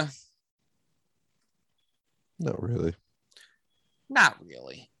for you? Not really. Not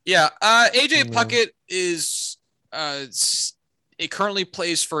really. Yeah. AJ Puckett is it currently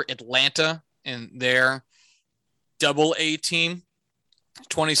plays for Atlanta in their double A team.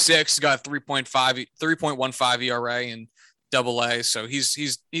 26, got 3.15 ERA in double A. So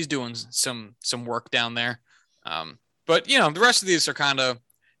he's doing some work down there. But the rest of these are kind of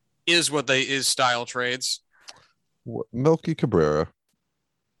is style trades. Melky Cabrera.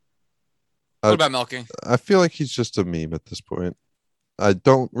 What about Melky? I feel like he's just a meme at this point. I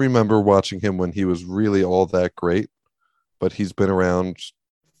don't remember watching him when he was really all that great, but he's been around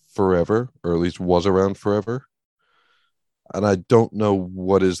forever, or at least was around forever. And I don't know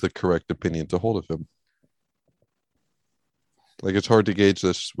what is the correct opinion to hold of him. Like, it's hard to gauge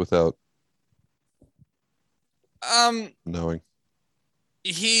this without knowing.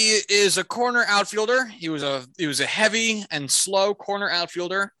 He is a corner outfielder. He was a heavy and slow corner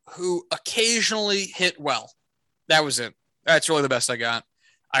outfielder who occasionally hit well. That was it. That's really the best I got.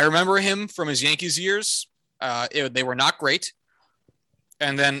 I remember him from his Yankees years. They were not great.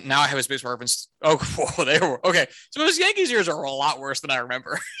 And then now I have his baseball reference. Oh, whoa, they were okay. So his Yankees years are a lot worse than I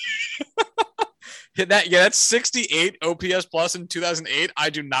remember. That's 68 OPS plus in 2008. I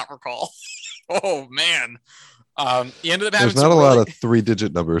do not recall. Oh man. He ended up having There's not a lot of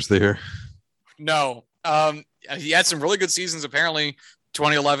 3-digit numbers there. No. He had some really good seasons, apparently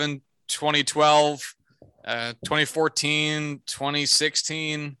 2011, 2012, 2014,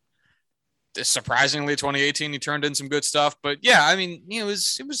 2016. Surprisingly, 2018, he turned in some good stuff. But yeah, I mean, it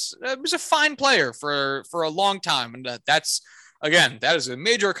was a fine player for a long time. And that is a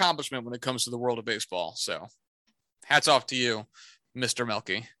major accomplishment when it comes to the world of baseball. So hats off to you, Mr.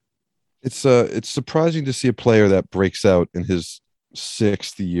 Melky. It's surprising to see a player that breaks out in his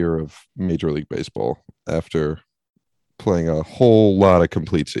 6th year of Major League Baseball after playing a whole lot of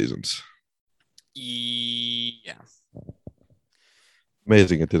complete seasons. Yeah.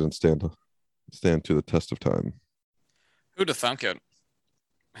 Amazing it didn't stand to the test of time. Who'd have thunk it?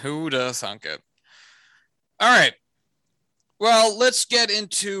 All right. Well, let's get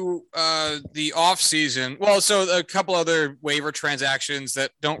into the offseason. Well, so a couple other waiver transactions that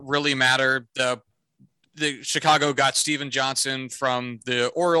don't really matter. The Chicago got Steven Johnson from the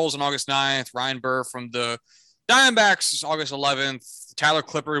Orioles on August 9th, Ryan Burr from the Diamondbacks August 11th. Tyler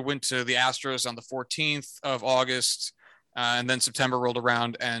Clippard went to the Astros on the 14th of August. And then September rolled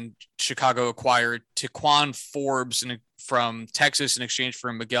around and Chicago acquired Taquan Forbes from Texas in exchange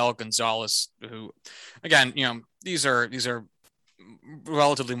for Miguel Gonzalez, who, again, these are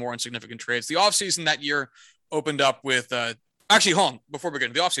relatively more insignificant trades. The offseason that year opened up with actually, hold on, before we get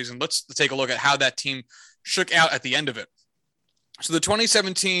into the offseason, let's take a look at how that team shook out at the end of it. So the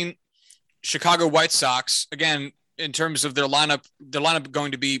 2017 Chicago White Sox, again, in terms of their lineup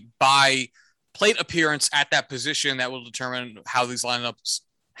going to be by plate appearance at that position that will determine how these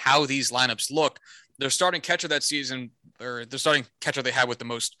lineups look. Their starting catcher that season, or the starting catcher they had with the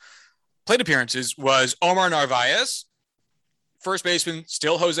most plate appearances, was Omar Narvaez. First baseman,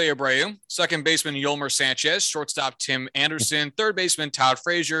 still Jose Abreu. Second baseman, Yolmer Sanchez. Shortstop, Tim Anderson. Third baseman, Todd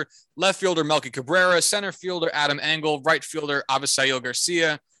Frazier. Left fielder, Melky Cabrera. Center fielder, Adam Engel. Right fielder, Avisail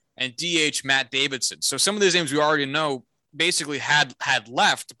Garcia. And DH, Matt Davidson. So some of these names we already know basically had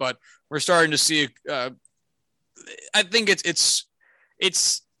left, but we're starting to see. I think it's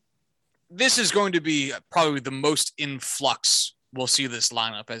this is going to be probably the most influx we'll see this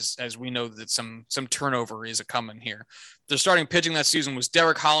lineup as we know that some turnover is coming here. The starting pitching that season was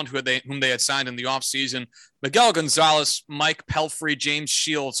Derek Holland, whom they had signed in the offseason, Miguel Gonzalez, Mike Pelfrey, James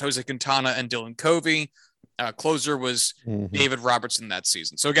Shields, Jose Quintana, and Dylan Covey. Closer was David Robertson that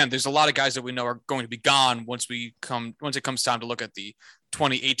season. So again, there's a lot of guys that we know are going to be gone once it comes time to look at the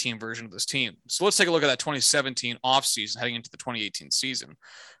 2018 version of this team. So let's take a look at that 2017 offseason heading into the 2018 season.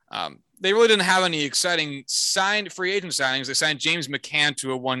 They really didn't have any exciting free agent signings. They signed James McCann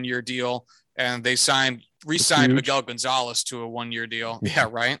to a 1-year deal, and they re-signed Miguel Gonzalez to a 1-year deal. Yeah,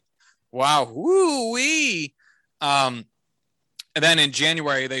 right. Wow. Woo-wee. And then in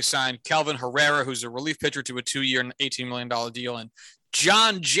January, they signed Kelvin Herrera, who's a relief pitcher, to a 2-year and $18 million deal. And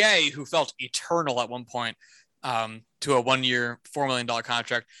John Jay, who felt eternal at one point, to a 1-year, $4 million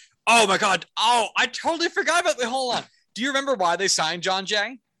contract. Oh, my God. Oh, I totally forgot about that. Hold on. Do you remember why they signed John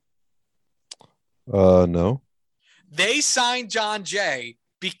Jay? No. They signed John Jay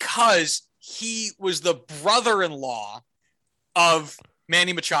because he was the brother-in-law of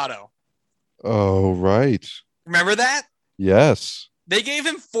Manny Machado. Oh, right. Remember that? Yes. They gave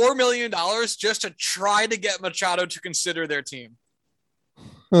him $4 million just to try to get Machado to consider their team.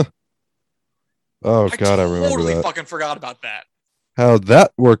 Oh, God, I remember that. I totally fucking forgot about that. How'd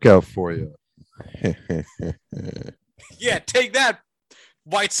that work out for you? Yeah, take that,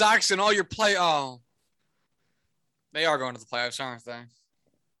 White Sox, and all your play. Oh, They are going to the playoffs, aren't they?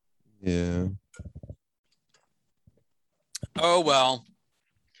 Yeah. Oh well.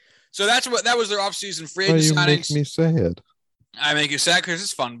 So that was their offseason free Why agent you make signings. me sad? I make you sad because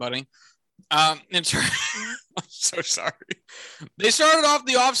it's fun, buddy. I'm so sorry. They started off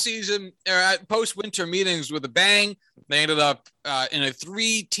the offseason at post-winter meetings with a bang. They ended up in a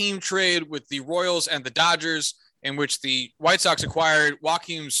 3-team trade with the Royals and the Dodgers, in which the White Sox acquired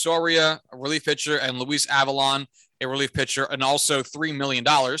Joaquin Soria, a relief pitcher, and Luis Avalon, a relief pitcher, and also $3 million.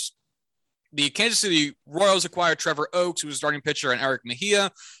 The Kansas City Royals acquired Trevor Oakes, who was a starting pitcher, and Eric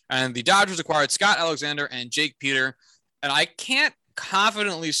Mejia, and the Dodgers acquired Scott Alexander and Jake Peter. And I can't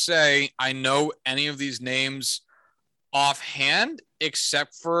confidently say I know any of these names offhand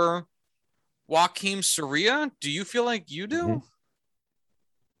except for Joaquin Soria. Do you feel like you do? Mm-hmm.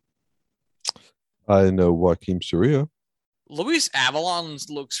 I know Joaquin Soria. Luis Avalon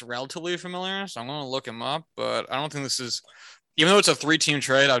looks relatively familiar, so I'm going to look him up, but I don't think this is, even though it's a 3-team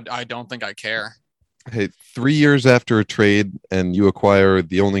trade, I don't think I care. Hey, 3 years after a trade and you acquire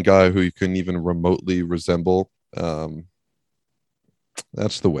the only guy who you couldn't even remotely resemble,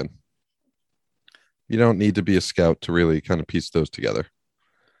 that's the win. You don't need to be a scout to really kind of piece those together.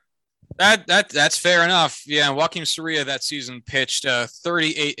 That's fair enough. Yeah, Joaquin Soria that season pitched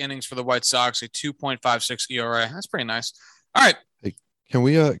 38 innings for the White Sox, a 2.56 ERA. That's pretty nice. All right. Hey, can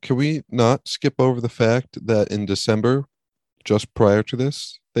we not skip over the fact that in December, just prior to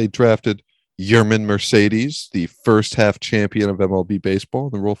this, they drafted Yerman Mercedes, the first half champion of MLB baseball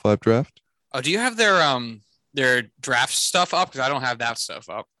in the Rule 5 draft? Oh, do you have their draft stuff up? Because I don't have that stuff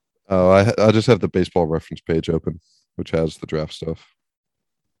up. Oh, I just have the baseball reference page open, which has the draft stuff.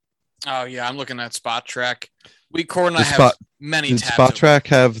 Oh yeah, I'm looking at Spot Track. Cord and I have many did tabs. Spot Track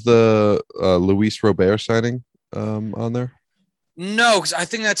have the Luis Robert signing on there? No, because I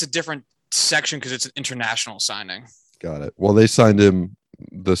think that's a different section because it's an international signing. Got it. Well, they signed him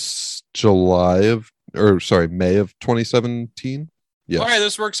this May of 2017. Yeah. All right,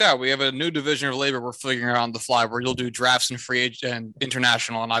 this works out. We have a new division of labor we're figuring out on the fly where you'll do drafts and free agent and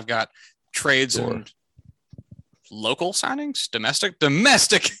international, and I've got trades and local signings, domestic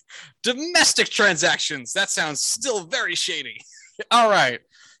transactions. That sounds still very shady. All right.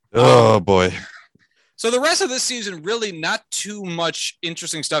 Oh boy. So the rest of this season, really not too much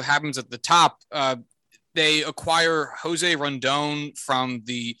interesting stuff happens at the top. They acquire Jose Rondon from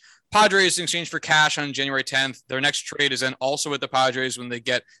the Padres in exchange for cash on January 10th. Their next trade is then also with the Padres when they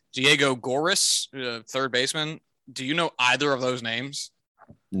get Diego Goris, third baseman. Do you know either of those names?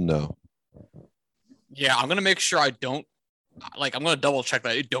 No. Yeah, I'm going to make sure I don't. I'm going to double check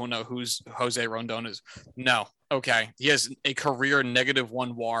that I don't know who's Jose Rondon is. No. Okay. He has a career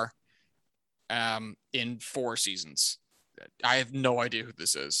 -1 WAR in 4 seasons. I have no idea who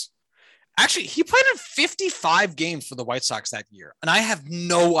this is. Actually, he played in 55 games for the White Sox that year, and I have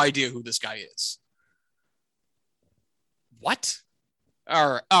no idea who this guy is. What?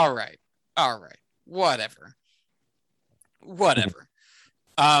 All right. Whatever.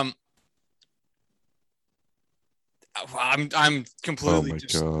 I'm completely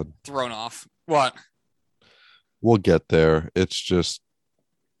thrown off. What? We'll get there.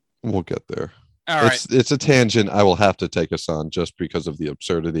 We'll get there. All right. It's a tangent I will have to take us on just because of the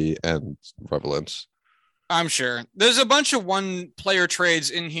absurdity and relevance. I'm sure. There's a bunch of one-player trades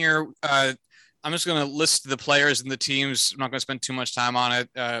in here. I'm just going to list the players and the teams. I'm not going to spend too much time on it.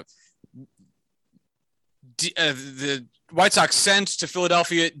 The White Sox sent to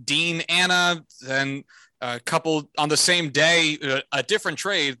Philadelphia Dean Anna, then a couple on the same day, a different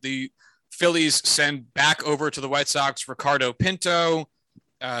trade. The Phillies send back over to the White Sox Ricardo Pinto.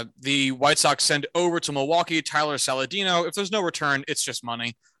 The White Sox send over to Milwaukee Tyler Saladino. If there's no return, it's just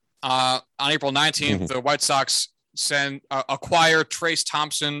money. On April 19th, the White Sox acquire Trace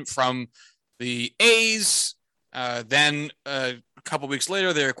Thompson from the A's. Then a couple weeks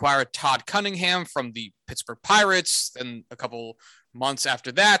later, they acquire Todd Cunningham from the Pittsburgh Pirates. Then a couple months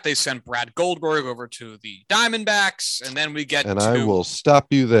after that, they sent Brad Goldberg over to the Diamondbacks. And then we get I will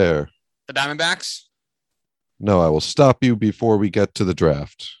stop you there. The Diamondbacks? No, I will stop you before we get to the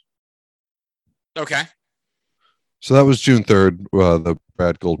draft. Okay. So that was June 3rd, the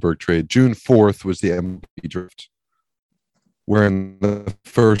Brad Goldberg trade. June 4th was the MLB draft. Where in the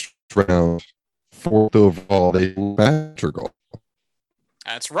first round, 4th overall, they Madrigal.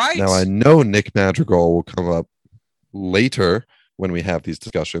 That's right. Now, I know Nick Madrigal will come up later when we have these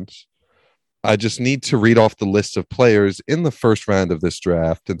discussions. I just need to read off the list of players in the first round of this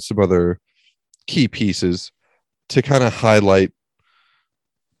draft and some other key pieces to kind of highlight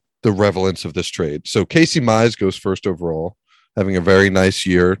the relevance of this trade. So Casey Mize goes first overall, having a very nice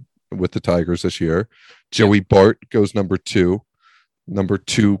year with the Tigers this year. Joey Bart goes number 2. Number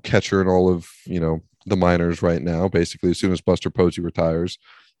 2 catcher in all of, the minors right now. Basically, as soon as Buster Posey retires,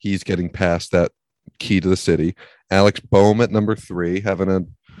 he's getting past that key to the city. Alex Bohm at number 3, having a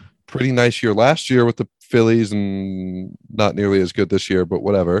pretty nice year last year with the Phillies and not nearly as good this year, but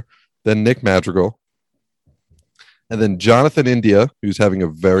whatever. Then Nick Madrigal. And then Jonathan India, who's having a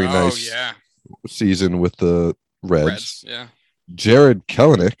very nice season with the Reds. Yeah. Jared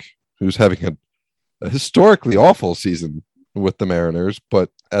Kelenic, who's having a historically awful season with the Mariners, but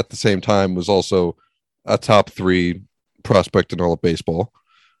at the same time was also a top 3 prospect in all of baseball.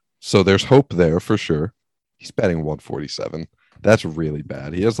 So there's hope there for sure. He's batting 147. That's really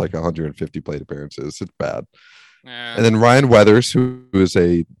bad. He has like 150 plate appearances. It's bad. Yeah. And then Ryan Weathers, who is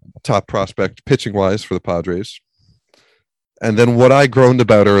a top prospect pitching wise for the Padres. And then what I groaned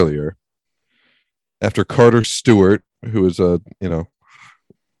about earlier, after Carter Stewart, who is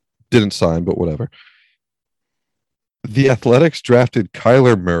didn't sign, but whatever. The Athletics drafted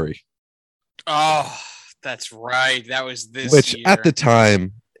Kyler Murray. Oh, that's right. That was this Which year. At the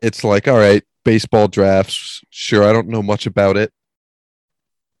time, it's like, all right, baseball drafts. Sure, I don't know much about it.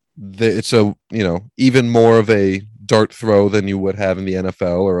 It's even more of a dart throw than you would have in the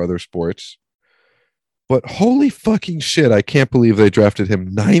NFL or other sports. But holy fucking shit, I can't believe they drafted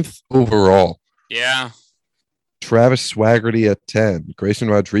him 9th overall. Yeah. Travis Swaggerty at 10. Grayson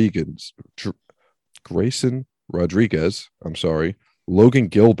Rodriguez, I'm sorry. Logan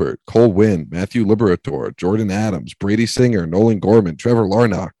Gilbert, Cole Winn, Matthew Liberatore, Jordan Adams, Brady Singer, Nolan Gorman, Trevor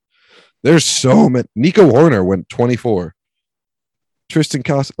Larnach. There's so many. Nico Horner went 24. Tristan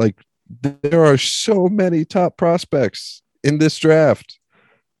Costa, there are so many top prospects in this draft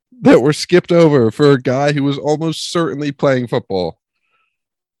that were skipped over for a guy who was almost certainly playing football.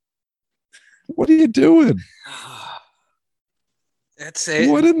 What are you doing? That's it.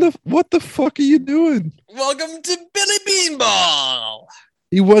 What the fuck are you doing? Welcome to Billy Beanball.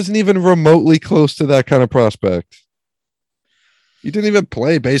 He wasn't even remotely close to that kind of prospect. He didn't even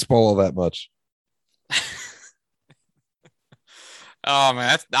play baseball all that much. Oh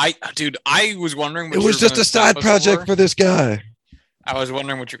man, I was wondering. It was just a side project for this guy. I was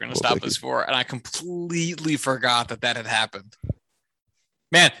wondering what you're going to stop us for, and I completely forgot that had happened.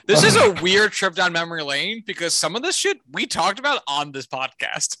 Man, this is a weird trip down memory lane because some of this shit we talked about on this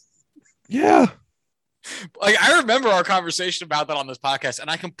podcast. Yeah. I remember our conversation about that on this podcast, and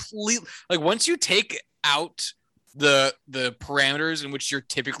I completely once you take out the parameters in which you're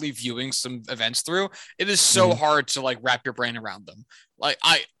typically viewing some events through, it is so hard to wrap your brain around them.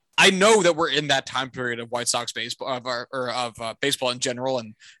 I know that we're in that time period of White Sox baseball of baseball in general,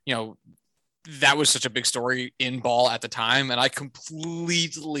 and that was such a big story in ball at the time, and I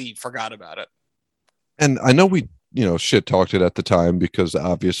completely forgot about it. And I know we shit talked it at the time because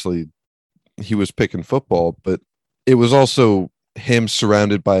obviously he was picking football, but it was also him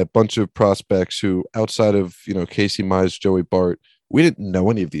surrounded by a bunch of prospects who, outside of Casey Mize, Joey Bart, we didn't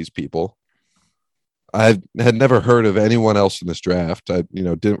know any of these people. I had never heard of anyone else in this draft. I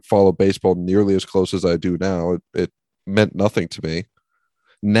didn't follow baseball nearly as close as I do now. It meant nothing to me.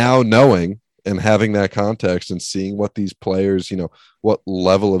 Now knowing and having that context and seeing what these players, what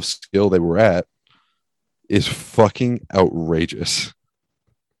level of skill they were at, is fucking outrageous.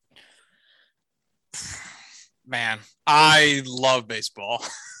 Man, I love baseball.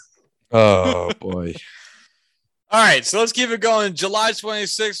 Oh boy. All right, so let's keep it going. July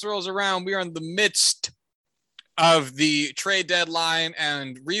 26th rolls around. We are in the midst of the trade deadline,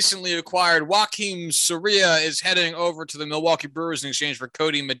 and recently acquired Joakim Soria is heading over to the Milwaukee Brewers in exchange for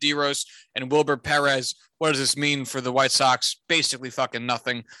Cody Medeiros and Wilber Perez. What does this mean for the White Sox? Basically fucking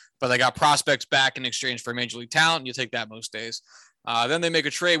nothing, but they got prospects back in exchange for major league talent. You take that most days. Then they make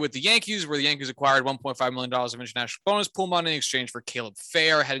a trade with the Yankees, where the Yankees acquired $1.5 million of international bonus pool money in exchange for Caleb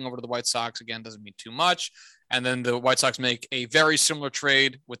Fair, heading over to the White Sox. Again, doesn't mean too much. And then the White Sox make a very similar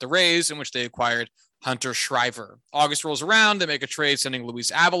trade with the Rays, in which they acquired Hunter Shriver. August rolls around. They make a trade sending Luis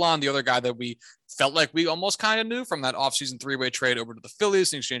Avalon, the other guy that we felt like we almost kind of knew from that offseason three-way trade, over to the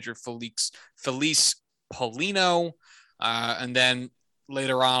Phillies in exchange for Felice Polino. And then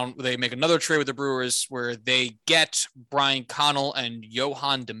later on, they make another trade with the Brewers where they get Brian Connell and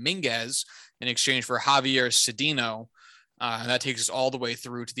Johan Dominguez in exchange for Javier Cedeno. And that takes us all the way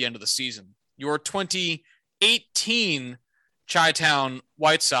through to the end of the season. Your 2018 Chi-Town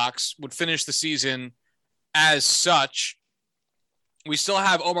White Sox would finish the season as such. We still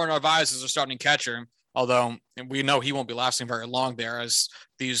have Omar Narvaez as a starting catcher, although we know he won't be lasting very long there, as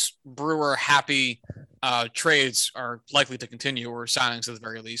these Brewer happy trades are likely to continue, or signings at the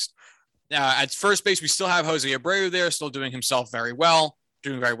very least. At first base, we still have Jose Abreu there, still doing himself very well.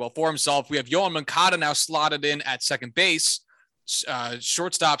 doing very well for himself. We have Yohan Moncada now slotted in at second base.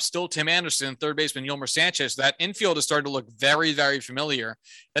 Shortstop still Tim Anderson, third baseman Yolmer Sanchez. That infield is starting to look very, very familiar.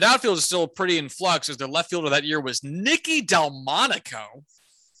 That outfield is still pretty in flux, as the left fielder that year was Nicky Delmonico.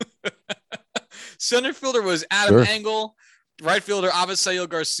 Center fielder was Adam Engel. Right fielder Avisail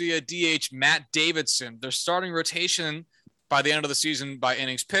Garcia. DH Matt Davidson. Their starting rotation by the end of the season by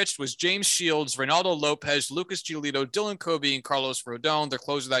innings pitched was James Shields, Reynaldo Lopez, Lucas Giolito, Dylan Covey, and Carlos Rodon. Their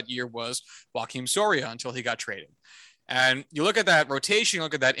closer that year was Joaquim Soria until he got traded. And you look at that rotation, you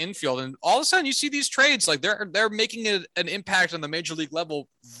look at that infield, and all of a sudden you see these trades like they're making an impact on the major league level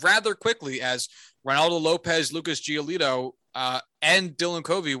rather quickly, as Reynaldo Lopez, Lucas Giolito, and Dylan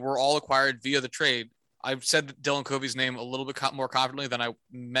Covey were all acquired via the trade. I've said Dylan Covey's name a little bit more confidently than I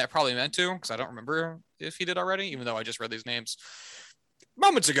probably meant to, because I don't remember if he did already, even though I just read these names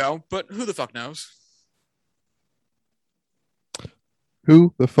moments ago. But who the fuck knows?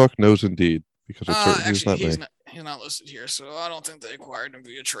 Who the fuck knows, indeed? Because it's certainly he's not listed here, so I don't think they acquired him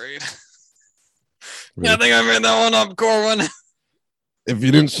via trade. Really? Yeah, I think I made that one up, Corwin. If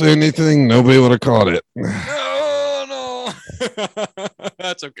you didn't say anything, nobody would have caught it. Oh, no.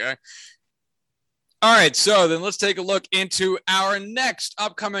 That's okay. All right, so then let's take a look into our next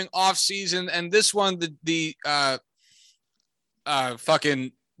upcoming offseason. And this one, the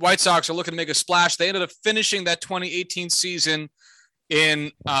fucking White Sox are looking to make a splash. They ended up finishing that 2018 season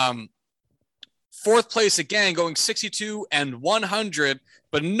in fourth place again, going 62-100.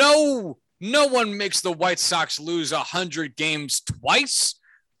 But no one makes the White Sox lose 100 games twice.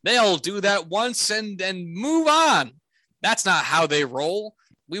 They'll do that once and move on. That's not how they roll.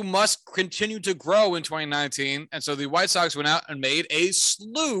 We must continue to grow in 2019. And so the White Sox went out and made a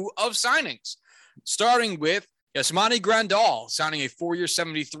slew of signings, starting with Yasmani Grandal signing a 4-year,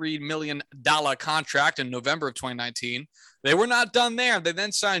 $73 million contract in November of 2019. They were not done there. They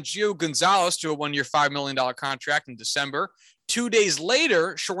then signed Gio Gonzalez to a 1-year, $5 million contract in December. 2 days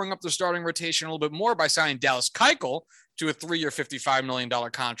later, shoring up the starting rotation a little bit more by signing Dallas Keuchel to a 3-year, $55 million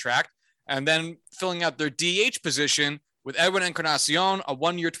contract, and then filling out their DH position with Edwin Encarnacion, a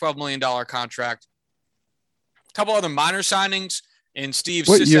 1-year, $12 million contract. A couple other minor signings in Steve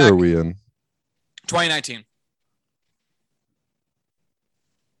What Cishek. year are we in? 2019.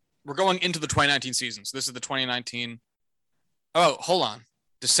 We're going into the 2019 season. So this is the 2019. Oh, hold on.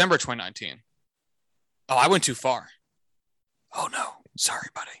 December 2019. Oh, I went too far. Oh, no. Sorry,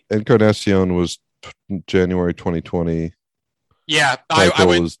 buddy. Encarnacion was January 2020. Yeah. I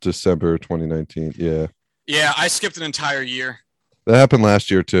went, was December 2019. Yeah. Yeah, I skipped an entire year. That happened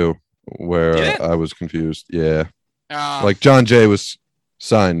last year, too, where I was confused. Yeah. Like John Jay was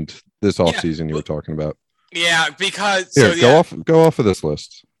signed this offseason you were talking about. Yeah, because... Here, go off of this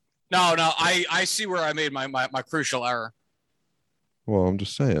list. No, I see where I made my crucial error. Well, I'm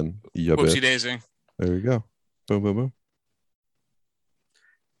just saying. Whoopsie daisy. There you go. Boom, boom, boom.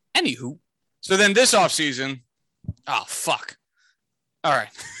 Anywho, so then this offseason... Oh, fuck. All right.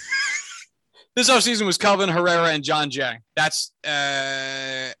 This offseason was Kelvin Herrera and John Jay. That's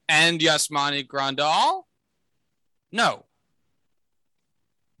and Yasmani Grandal? No.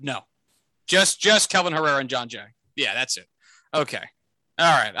 Just Kelvin Herrera and John Jay. Yeah, that's it. Okay.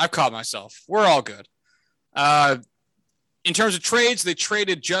 All right. I've caught myself. We're all good. In terms of trades, they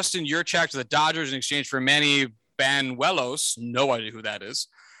traded Justin Yurchak to the Dodgers in exchange for Manny Banuelos. No idea who that is.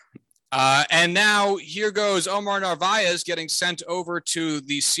 And now here goes Omar Narvaez getting sent over to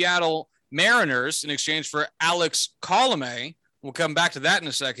the Seattle Mariners in exchange for Alex Colomé. We'll come back to that in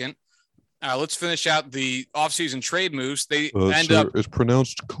a second. Let's finish out the offseason trade moves. They end up. It's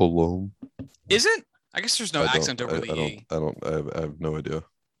pronounced Colomé. Is it? I guess there's no accent over the E. I have no idea.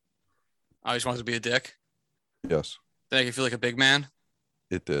 I just wanted to be a dick. Yes. Did make you feel like a big man?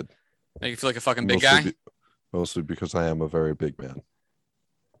 It did. Make you feel like a fucking big guy? Mostly because I am a very big man.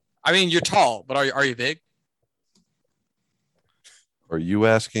 I mean, you're tall, but are you big? Are you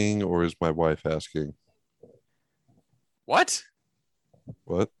asking, or is my wife asking? What?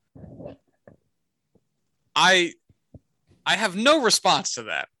 What? I have no response to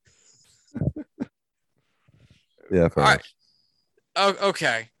that. Yeah. Fair enough. Oh,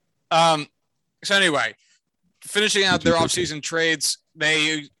 okay. So anyway, finishing out their offseason trades,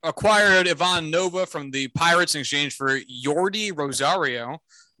 they acquired Ivan Nova from the Pirates in exchange for Yordi Rosario.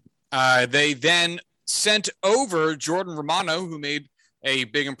 They then sent over Jordan Romano, who made a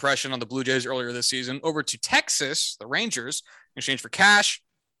big impression on the Blue Jays earlier this season, over to Texas, the Rangers, in exchange for cash.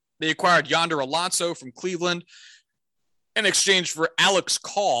 They acquired Yonder Alonso from Cleveland in exchange for Alex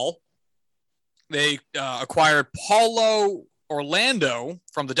Call. They acquired Paulo Orlando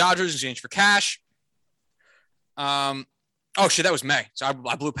from the Dodgers in exchange for cash. Oh shit, that was May. So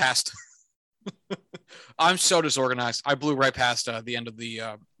I blew past. I'm so disorganized. I blew right past the end of the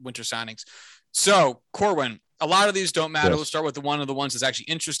winter signings. So Corwin, a lot of these don't matter. Yes. Let's start with one of the ones that's actually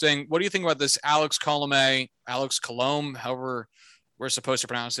interesting. What do you think about this Alex Colome, however we're supposed to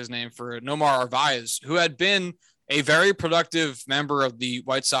pronounce his name, for Nomar Narvaez, who had been a very productive member of the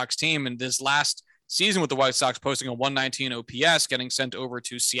White Sox team in this last season with the White Sox, posting a 119 OPS, getting sent over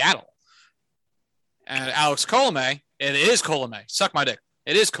to Seattle. And Alex Colome, it is Colome. Suck my dick.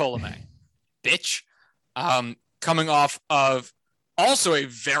 It is Colome. Bitch. Coming off of also a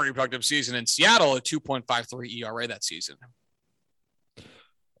very productive season in Seattle, a 2.53 ERA that season.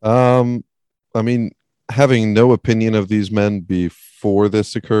 I mean, having no opinion of these men before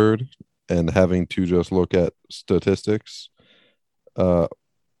this occurred and having to just look at statistics,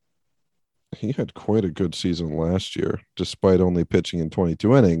 he had quite a good season last year, despite only pitching in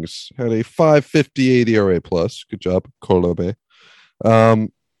 22 innings. Had a 5.58 ERA plus. Good job, Colome.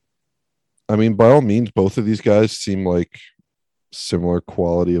 I mean, by all means, both of these guys seem like similar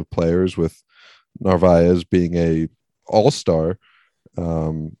quality of players, with Narvaez being a all-star,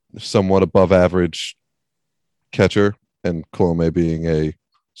 somewhat above average catcher, and Colome being a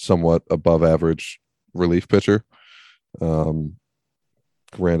somewhat above average relief pitcher.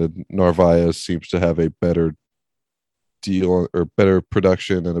 Granted, Narvaez seems to have a better deal or better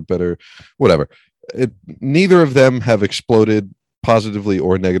production and a better whatever. Neither of them have exploded positively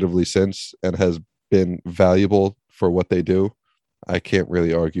or negatively since, and has been valuable for what they do. I can't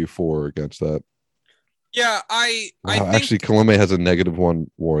really argue for or against that. Yeah, I Wow, think, actually, Colome has a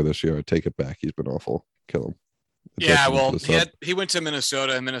 -1 WAR this year. I take it back. He's been awful. Kill him. yeah, Eject him well, into the sub. he went to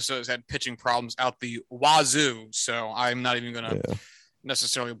Minnesota, and Minnesota's had pitching problems out the wazoo. So I'm not even going to Yeah.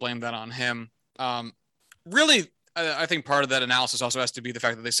 necessarily blame that on him. Really, I think part of that analysis also has to be the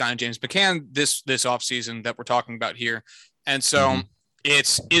fact that they signed James McCann this offseason that we're talking about here. And so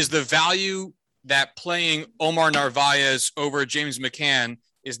is the value that playing Omar Narvaez over James McCann,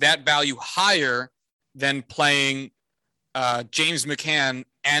 is that value higher than playing James McCann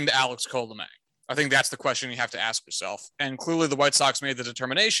and Alex Colome? I think that's the question you have to ask yourself. And clearly the White Sox made the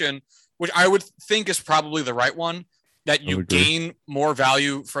determination, which I would think is probably the right one, that you gain more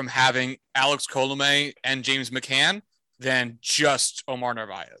value from having Alex Colome and James McCann than just Omar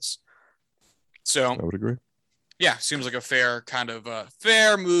Narvaez. So I would agree. Yeah, seems like a fair kind of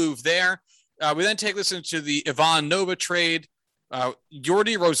fair move there. We then take this into the Ivan Nova trade.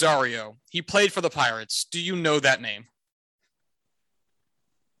 Yordi Rosario, he played for the Pirates. Do you know that name?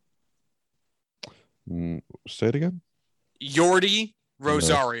 Say it again. Yordi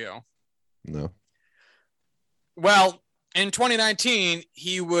Rosario. No. Well, in 2019,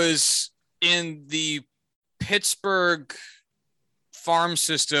 he was in the Pittsburgh farm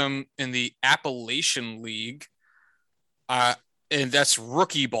system in the Appalachian League. And that's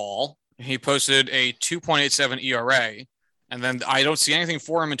rookie ball. He posted a 2.87 ERA. And then I don't see anything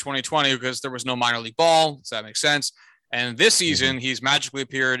for him in 2020 because there was no minor league ball. Does that make sense? And this season, he's magically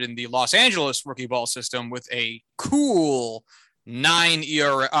appeared in the Los Angeles rookie ball system with a cool 9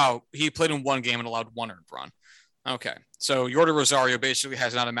 ERA. Oh, he played in one game and allowed 1 earned run. Okay. So Yordi Rosario basically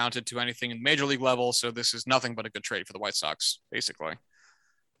has not amounted to anything in major league level. So this is nothing but a good trade for the White Sox, basically,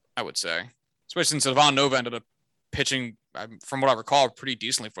 I would say. Especially since Ivan Nova ended up pitching, from what I recall, pretty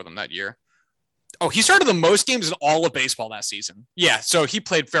decently for them that year. Oh, he started the most games in all of baseball that season. Yeah, so he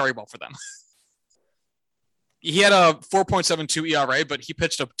played very well for them. He had a 4.72 ERA, but he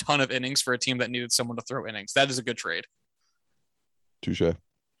pitched a ton of innings for a team that needed someone to throw innings. That is a good trade. Touche.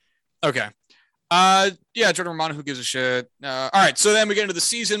 Okay. Yeah, Jordan Romano, who gives a shit? All right, so then we get into the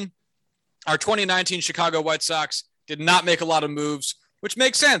season. Our 2019 Chicago White Sox did not make a lot of moves, which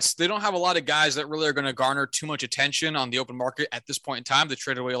makes sense. They don't have a lot of guys that really are going to garner too much attention on the open market at this point in time. They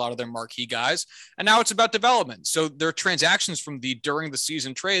traded away a lot of their marquee guys, and now it's about development. So their transactions from the during the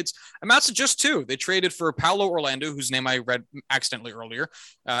season trades amounts to just 2. They traded for Paulo Orlando, whose name I read accidentally earlier,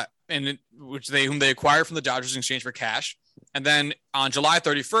 whom they acquired from the Dodgers in exchange for cash. And then on July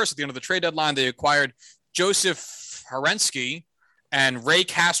 31st, at the end of the trade deadline, they acquired Joseph Harensky and Ray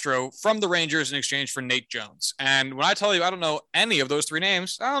Castro from the Rangers in exchange for Nate Jones. And when I tell you I don't know any of those 3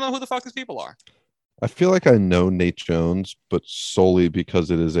 names, I don't know who the fuck these people are. I feel like I know Nate Jones, but solely because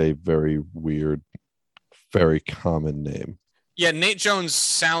it is a very weird, very common name. Yeah, Nate Jones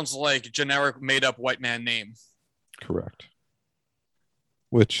sounds like generic made-up white man name. Correct.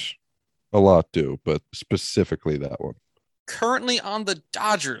 Which a lot do, but specifically that one. Currently on the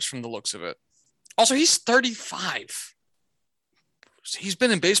Dodgers from the looks of it. Also, he's 35. He's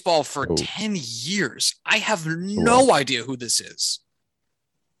been in baseball for 10 years. I have no idea who this is.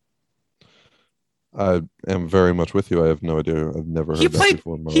 I am very much with you. I have no idea. I've never He heard that played.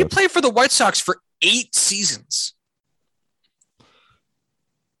 before in my He life. played for the White Sox for 8 seasons.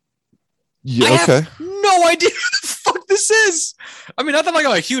 Yeah. I Okay. have no idea who the fuck this is. I mean, not that I'm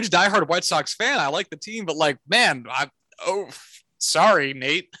a huge diehard White Sox fan. I like the team, but like, man, sorry,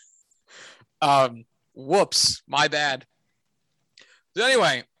 Nate. Whoops, my bad. So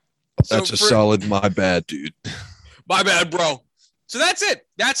anyway, That's a solid. My bad, dude. My bad, bro. So that's it.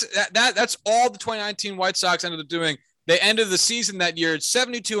 That's all the 2019 White Sox ended up doing. They ended the season that year at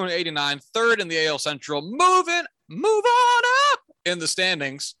 72 and 89, third in the AL Central, move on up in the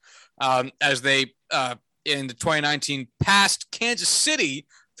standings, as they in the 2019 passed Kansas City,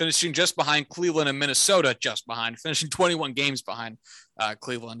 finishing just behind Cleveland and Minnesota, finishing 21 games behind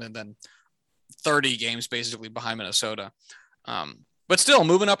Cleveland, and then 30 games basically behind Minnesota. But still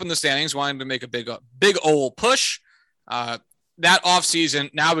moving up in the standings, wanting to make a big old push. That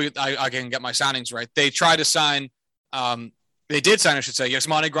offseason, now I can get my signings right. They tried to sign, they did sign, I should say,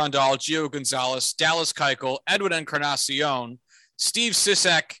 Yasmani Grandal, Gio Gonzalez, Dallas Keuchel, Edwin Encarnacion, Steve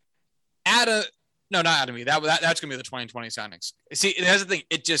Cishek, not Adam. That's gonna be the 2020 signings. See, that's the thing.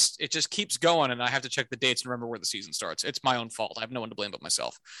 It just keeps going, and I have to check the dates and remember where the season starts. It's my own fault. I have no one to blame but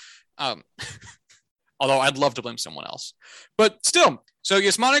myself. Although I'd love to blame someone else, but still. So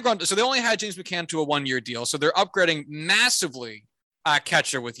Yasmani Grandal. So they only had James McCann to a 1-year deal. So they're upgrading massively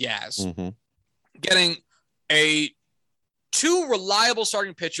catcher with Yaz, getting 2 reliable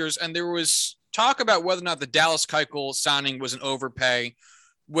starting pitchers, and there was talk about whether or not the Dallas Keuchel signing was an overpay,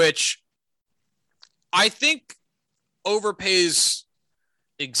 which I think overpays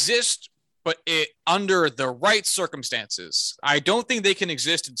exist, but under the right circumstances. I don't think they can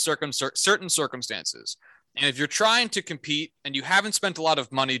exist in certain circumstances. And if you're trying to compete and you haven't spent a lot of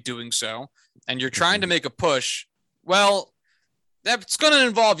money doing so, and you're trying to make a push, well, that's going to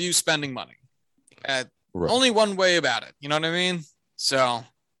involve you spending money. Right. Only one way about it. You know what I mean? So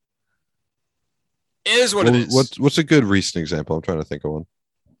it is what it is. What's a good recent example? I'm trying to think of one.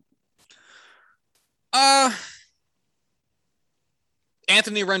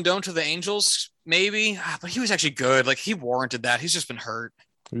 Anthony Rendon to the Angels, maybe, but he was actually good. Like, he warranted that. He's just been hurt.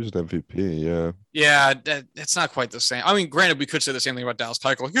 He was an MVP, yeah. Yeah, it's not quite the same. I mean, granted, we could say the same thing about Dallas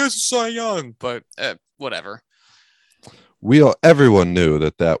Keuchel. He was Cy Young, but whatever. Everyone knew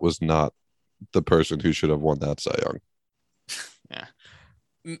that was not the person who should have won that Cy Young.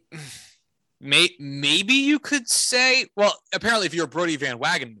 Yeah. Maybe you could say, well, apparently if you're Brody Van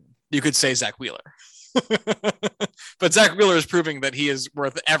Wagen, you could say Zach Wheeler. But Zach Wheeler is proving that he is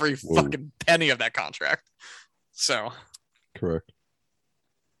worth every fucking penny of that contract. So. Correct.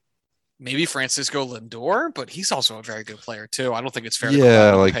 Maybe Francisco Lindor, but he's also a very good player too. I don't think it's fair.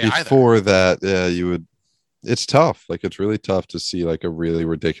 Yeah, like before that, yeah, you would. It's tough. Like, it's really tough to see like a really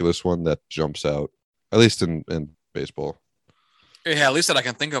ridiculous one that jumps out, at least in baseball. Yeah, at least that I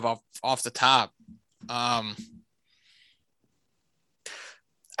can think of off the top. Damn.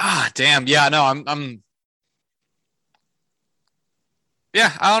 Yeah, no, I'm.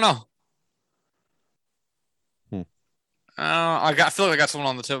 Yeah, I don't know. I feel like I got someone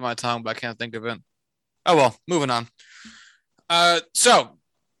on the tip of my tongue, but I can't think of it. Oh well, moving on. So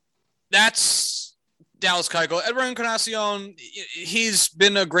that's Dallas Keuchel. Edwin Encarnacion, he's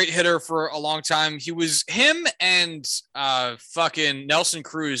been a great hitter for a long time. Him and fucking Nelson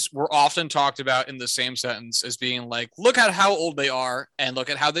Cruz were often talked about in the same sentence as being like, look at how old they are and look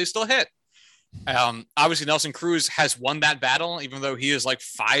at how they still hit. Obviously Nelson Cruz has won that battle, even though he is like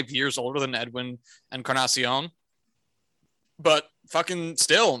 5 years older than Edwin Encarnacion. But fucking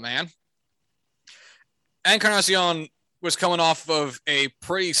still, man. Encarnacion was coming off of a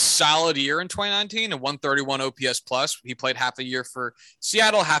pretty solid year in 2019, a 131 OPS plus. He played half a year for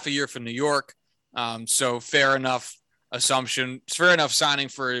Seattle, half a year for New York. So fair enough assumption. It's fair enough signing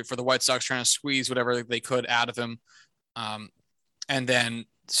for the White Sox, trying to squeeze whatever they could out of him. And then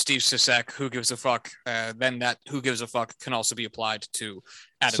Steve Cishek, who gives a fuck? Then that who gives a fuck can also be applied to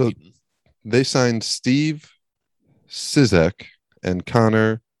Adam Eaton. They signed Steve Cishek and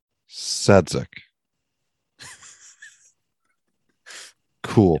Connor Sadzeck.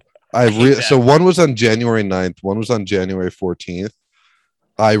 Cool. So one was on January 9th, one was on January 14th.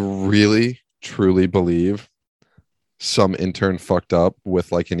 I really, truly believe some intern fucked up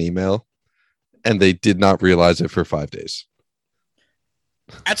with like an email and they did not realize it for 5 days.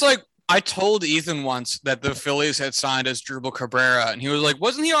 That's like, I told Ethan once that the Phillies had signed Asdrubal Cabrera, and he was like,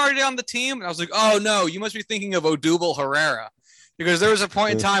 wasn't he already on the team? And I was like, oh, no, you must be thinking of Odubel Herrera. Because there was a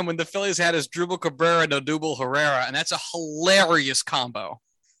point in time when the Phillies had Asdrubal Cabrera and Odubel Herrera, and that's a hilarious combo.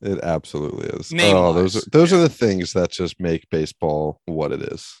 It absolutely is. Those are the things that just make baseball what it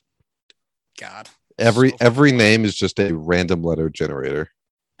is. God. Every name is just a random letter generator.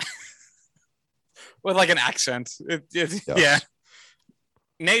 With like an accent. Yes. Yeah.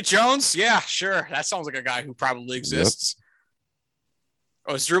 Nate Jones? Yeah, sure. That sounds like a guy who probably exists.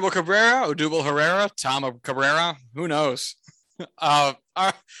 Yep. Osdrubal Cabrera, Odubel Herrera, Tom Cabrera. Who knows? All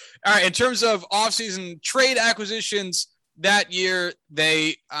right. In terms of offseason trade acquisitions that year,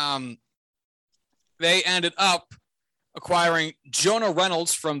 they ended up acquiring Jonah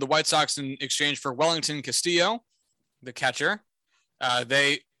Reynolds from the White Sox in exchange for Wellington Castillo, the catcher.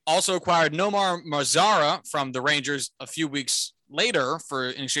 They also acquired Nomar Mazara from the Rangers a few weeks later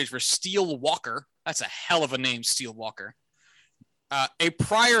in exchange for Steele Walker. That's a hell of a name, Steele Walker. A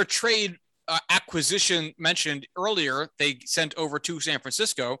prior trade acquisition mentioned earlier, they sent over to San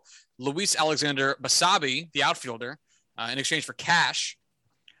Francisco Luis Alexander Basabe, the outfielder, in exchange for cash.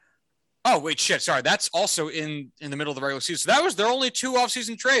 Oh, wait, shit. Sorry. That's also in the middle of the regular season. So that was their only two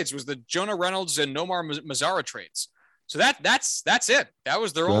offseason trades, was the Jonah Reynolds and Nomar Mazara trades. So that's it. That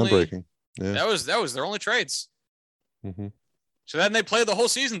was their only. Yeah. That was their only trades. Mm-hmm. So then they played the whole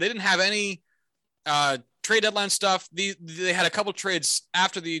season. They didn't have any trade deadline stuff. They had a couple trades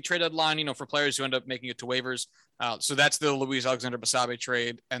after the trade deadline, for players who end up making it to waivers. So that's the Luis Alexander Basabe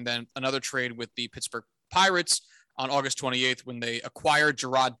trade, and then another trade with the Pittsburgh Pirates on August 28th when they acquired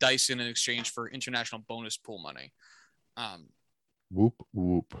Jarrod Dyson in exchange for international bonus pool money. Whoop,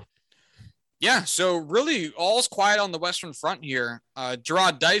 whoop. Yeah, so really all's quiet on the Western Front here.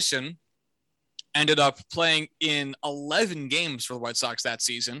 Jarrod Dyson ended up playing in 11 games for the White Sox that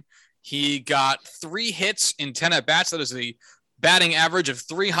season. He got 3 hits in 10 at-bats. That is a batting average of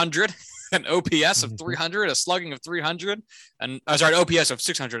 300, an OPS of 300, a slugging of 300, and OPS of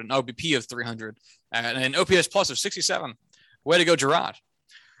 600, an OBP of 300, and an OPS plus of 67. Way to go, Jarrod.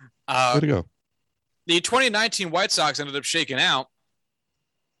 Way to go. The 2019 White Sox ended up shaking out.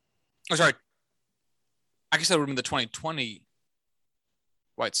 Oh, sorry. I guess that would have been the 2020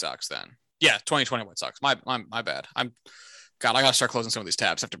 White Sox then. Yeah, 2020 White Sox. My bad. I gotta start closing some of these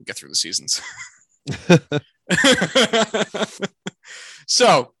tabs after we get through the seasons.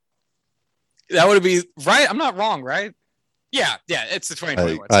 So that would be right. I'm not wrong, right? Yeah, it's the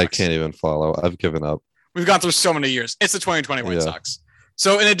 2020 White Sox. I can't even follow. I've given up. We've gone through so many years. It's the 2020 White Sox.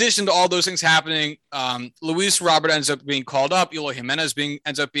 So in addition to all those things happening, Luis Robert ends up being called up. Eloy Jimenez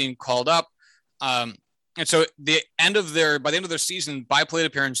ends up being called up. And so by the end of their season, by plate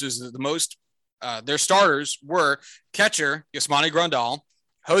appearances, the most their starters were catcher Yasmani Grandal,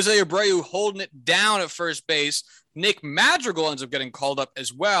 Jose Abreu holding it down at first base. Nick Madrigal ends up getting called up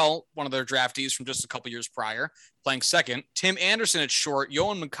as well, one of their draftees from just a couple years prior, playing second. Tim Anderson at short,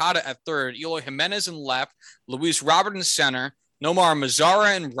 Yohan Moncada at third, Eloy Jimenez in left, Luis Robert in center, Nomar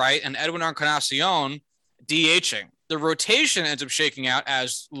Mazara in right, and Edwin Encarnacion DHing. The rotation ends up shaking out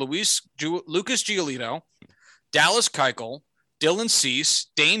as Lucas Giolito, Dallas Keuchel, Dylan Cease,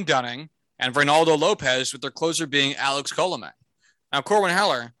 Dane Dunning, and Reynaldo Lopez, with their closer being Alex Colomé. Now, Corwin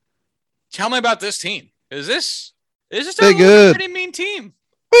Heller, tell me about this team. Is this a pretty mean team?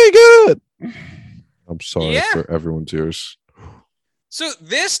 Very good. I'm sorry for everyone's ears. So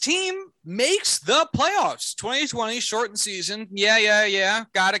this team makes the playoffs. 2020 shortened season. Yeah.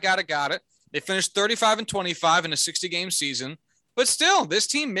 Got it. They finished 35-25 in a 60-game season. But still, this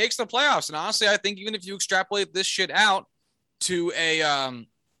team makes the playoffs. And honestly, I think even if you extrapolate this shit out to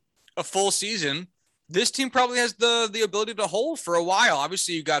a full season, this team probably has the ability to hold for a while.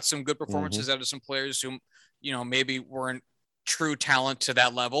 Obviously, you got some good performances out of some players who, maybe weren't true talent to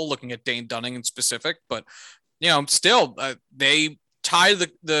that level, looking at Dane Dunning in specific. But, still, they tied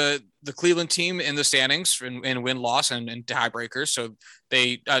the Cleveland team in the standings in win-loss and tiebreakers. So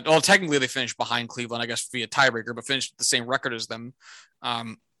they technically they finished behind Cleveland, I guess, via tiebreaker, but finished the same record as them,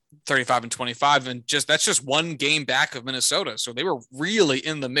 35-25. And that's just one game back of Minnesota. So they were really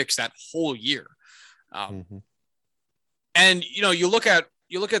in the mix that whole year. And, you look at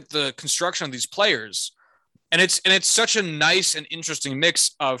the construction of these players, and it's such a nice and interesting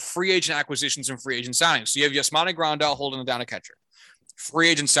mix of free agent acquisitions and free agent signings. So you have Yasmani Grandal holding it down a catcher. Free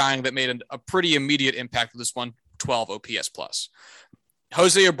agent signing that made a pretty immediate impact with this 112 OPS plus.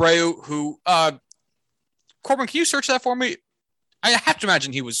 Jose Abreu, who Corbin, can you search that for me? I have to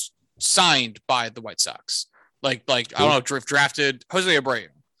imagine he was signed by the White Sox. Like I don't know if drafted Jose Abreu,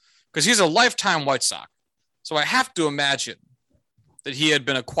 because he's a lifetime White Sox. So I have to imagine that he had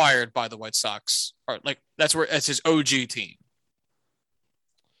been acquired by the White Sox, or that's his OG team.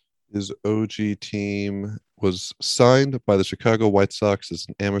 His OG team was signed by the Chicago White Sox as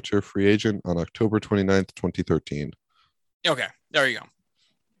an amateur free agent on October 29th, 2013. Okay, there you go.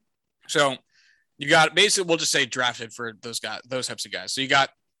 So you got basically, we'll just say drafted for those types of guys. So you got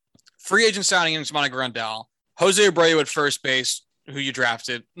free agent signing in Monty Grandal, Jose Abreu at first base, who you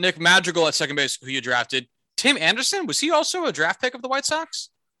drafted, Nick Madrigal at second base, who you drafted. Tim Anderson, was he also a draft pick of the White Sox?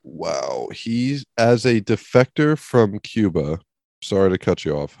 Wow. He's as a defector from Cuba. Sorry to cut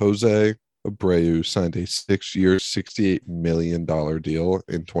you off. Jose Abreu signed a 6-year, $68 million deal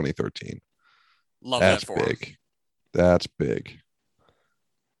in 2013. Love That's that for big. him. That's big.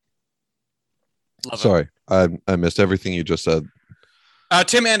 Love Sorry, I missed everything you just said.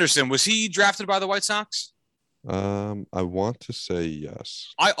 Tim Anderson, was he drafted by the White Sox? I want to say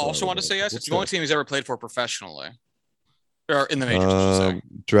yes. I also want to say yes. It's the only team he's ever played for professionally. Or in the majors, I should say.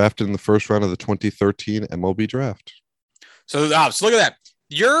 Drafted in the first round of the 2013 MLB draft. So look at that.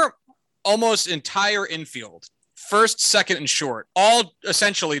 Your almost entire infield, first, second, and short, all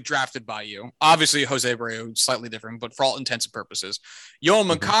essentially drafted by you. Obviously, Jose Abreu, slightly different, but for all intents and purposes. Yoel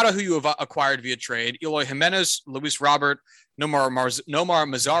Moncada, who you have acquired via trade. Eloy Jimenez, Luis Robert, Nomar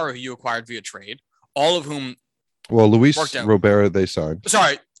Mazara, who you acquired via trade. All of whom Luis Robert, they signed.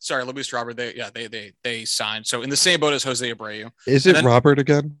 Sorry, Luis Robert. They signed. So in the same boat as Jose Abreu. Is it Robert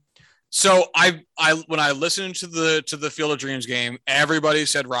again? So I when I listened to the Field of Dreams game, everybody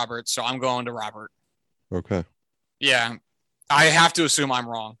said Robert, so I'm going to Robert. Okay. Yeah, I have to assume I'm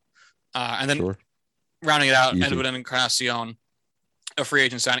wrong. And then rounding it out, Edwin Encarnacion, a free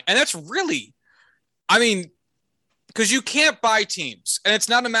agent signing, and that's really, I mean, because you can't buy teams, and it's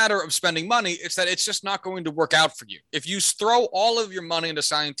not a matter of spending money. It's that it's just not going to work out for you. If you throw all of your money into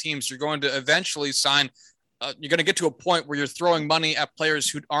signing teams, you're going to eventually sign. You're going to get to a point where you're throwing money at players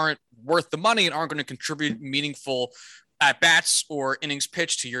who aren't worth the money and aren't going to contribute meaningful at-bats or innings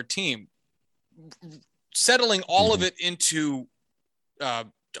pitched to your team. Settling all of it into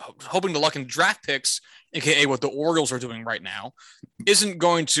hoping to luck in draft picks, aka what the Orioles are doing right now, isn't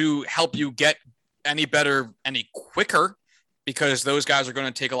going to help you get any better, any quicker, because those guys are going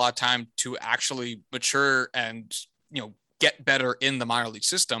to take a lot of time to actually mature and, get better in the minor league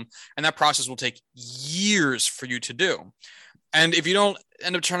system. And that process will take years for you to do. And if you don't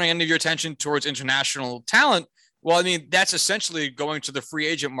end up turning any of your attention towards international talent, well, I mean, that's essentially going to the free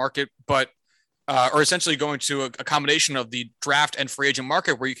agent market, or essentially going to a combination of the draft and free agent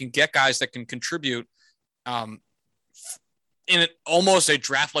market where you can get guys that can contribute in almost a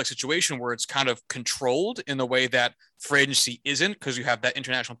draft-like situation where it's kind of controlled in the way that free agency isn't, because you have that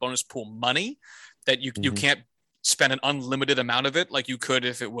international bonus pool money that you can't spend an unlimited amount of it like you could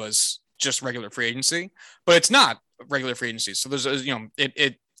if it was just regular free agency, but it's not regular free agency. So there's,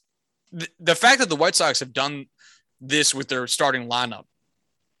 the fact that the White Sox have done this with their starting lineup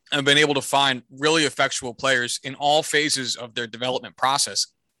and been able to find really effectual players in all phases of their development process,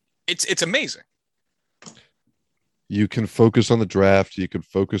 it's amazing. You can focus on the draft, you can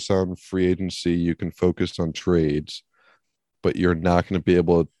focus on free agency, you can focus on trades, but you're not going to be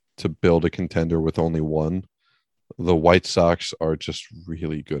able to build a contender with only one. The White Sox are just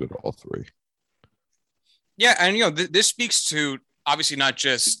really good at all three. Yeah, and this speaks to obviously not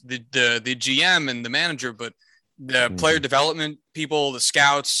just the GM and the manager, but the player development people, the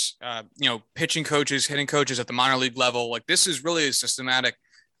scouts, pitching coaches, hitting coaches at the minor league level. Like, this is really a systematic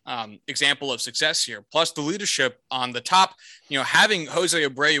example of success here. Plus the leadership on the top, having Jose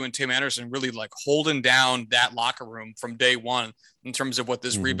Abreu and Tim Anderson really like holding down that locker room from day one in terms of what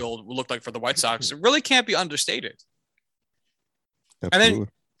this rebuild will look like for the White Sox. It really can't be understated. Absolutely. And then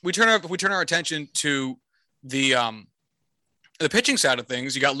we turn our attention to the pitching side of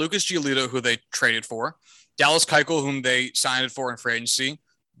things. You got Lucas Giolito, who they traded for, Dallas Keuchel, whom they signed for in free agency,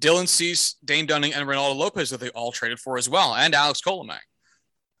 Dylan Cease, Dane Dunning, and Reynaldo Lopez that they all traded for as well, and Alex Colomé.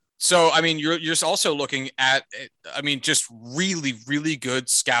 So, I mean, you're just also looking at, just really, really good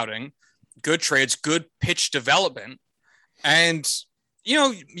scouting, good trades, good pitch development. And,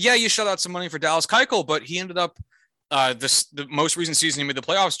 you shut out some money for Dallas Keuchel, but he ended up the most recent season he made the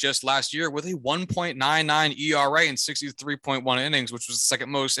playoffs just last year with a 1.99 ERA and 63.1 innings, which was the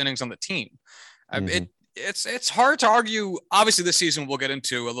second most innings on the team. It's hard to argue. Obviously, this season we'll get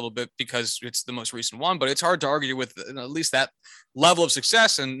into a little bit because it's the most recent one, but it's hard to argue with at least that level of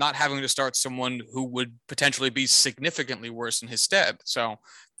success and not having to start someone who would potentially be significantly worse in his stead. So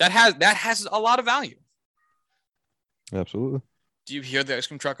that has a lot of value. Absolutely. Do you hear the ice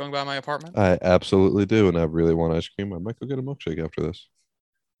cream truck going by my apartment? I absolutely do, and I really want ice cream. I might go get a milkshake after this.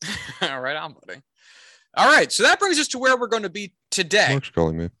 All right, on, buddy. All right, so that brings us to where we're going to be today. Mark's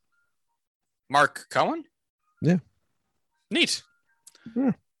calling me. Mark Cohen? Yeah. Neat.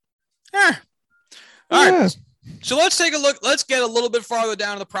 Yeah. All right. So let's take a look. Let's get a little bit farther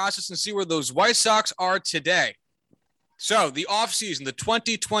down in the process and see where those White Sox are today. So the offseason, the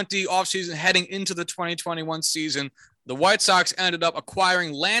 2020 offseason heading into the 2021 season, the White Sox ended up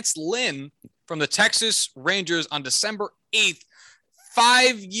acquiring Lance Lynn from the Texas Rangers on December 8th,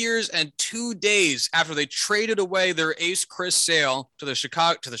 5 years and 2 days after they traded away their ace Chris Sale to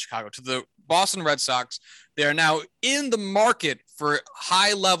the Boston Red Sox. They are now in the market for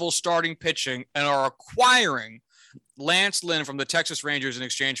high-level starting pitching and are acquiring Lance Lynn from the Texas Rangers in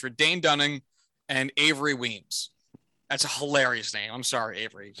exchange for Dane Dunning and Avery Weems. That's a hilarious name. I'm sorry,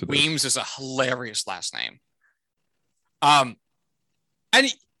 Avery. Weems is a hilarious last name. And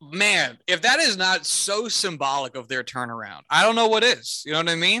man, if that is not so symbolic of their turnaround, I don't know what is. You know what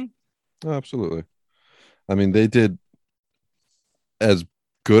I mean? Oh, absolutely. I mean, they did as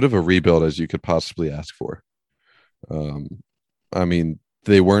good of a rebuild as you could possibly ask for. I mean,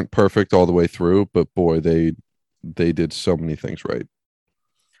 they weren't perfect all the way through, but boy, they did so many things right.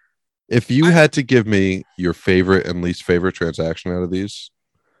 If you had to give me your favorite and least favorite transaction out of these,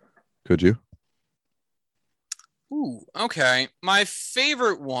 could you? Ooh, okay. My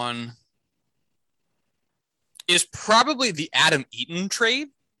favorite one is probably the Adam Eaton trade.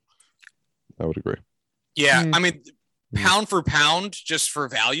 I would agree. Yeah, I mean, pound for pound, just for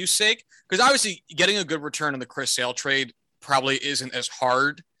value's sake, because obviously getting a good return on the Chris Sale trade probably isn't as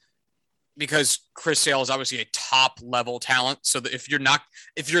hard because Chris Sale is obviously a top level talent. So that if you're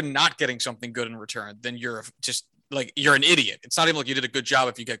not getting something good in return, then you're just like you're an idiot. It's not even like you did a good job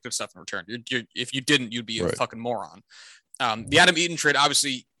if you get good stuff in return. If you didn't, you'd be a fucking moron. The Adam Eaton trade,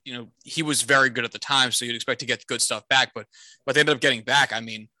 obviously, you know, he was very good at the time, so you'd expect to get good stuff back, but they ended up getting back. I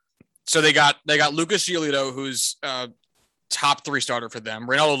mean, so they got Lucas Giolito, who's top 3 starter for them.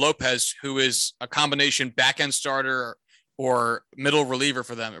 Reynaldo Lopez, who is a combination back end starter or middle reliever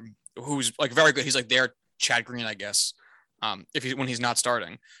for them, who's like very good. He's like their Chad Green, I guess, when he's not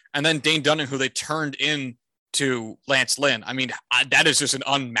starting. And then Dane Dunning, who they turned in to Lance Lynn. I mean, that is just an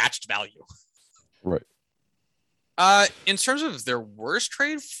unmatched value. Right. In terms of their worst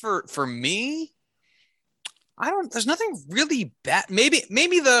trade for me, there's nothing really bad. Maybe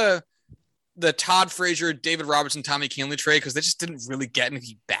the Todd Frazier, David Robertson, Tommy Kahnle trade, because they just didn't really get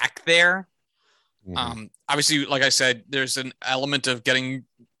anything back there. Mm-hmm. Obviously, like I said, there's an element of getting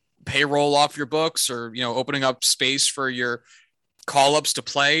payroll off your books or, you know, opening up space for your call-ups to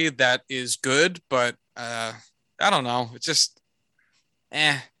play that is good, but I don't know. It's just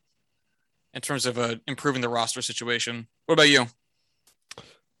in terms of improving the roster situation. What about you?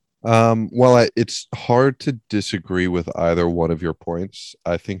 Well, it's hard to disagree with either one of your points.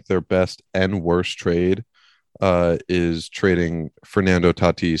 I think their best and worst trade is trading Fernando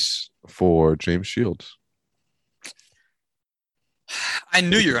Tatis for James Shields. I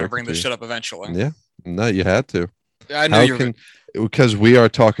knew you were going to bring this shit up eventually. Yeah, no, you had to. I knew you were because we are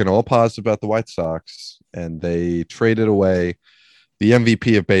talking all positive about the White Sox, and they traded away the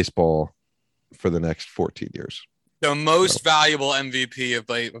MVP of baseball for the next 14 years. The most valuable MVP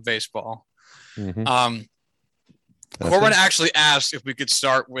of baseball. Mm-hmm. Corbin actually asked if we could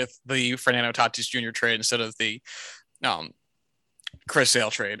start with the Fernando Tatis Jr. trade instead of the Chris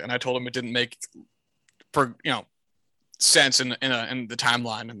Sale trade, and I told him it didn't make sense in the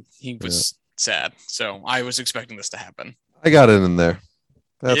timeline, and he was sad. So I was expecting this to happen. I got it in there.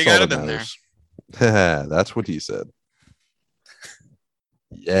 That's you got it in there. That's what he said.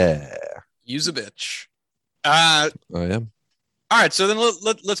 Yeah. Use a bitch. I am. All right, so then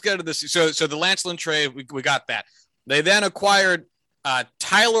let's get into this. So the Lance Lynn trade, we got that. They then acquired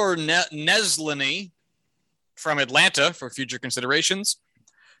Tyler Neslany from Atlanta for future considerations.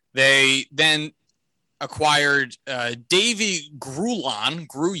 They then acquired Davey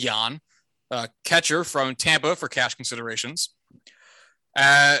Grullon, catcher from Tampa for cash considerations. These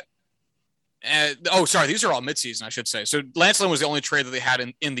are all midseason, I should say. So Lance Lynn was the only trade that they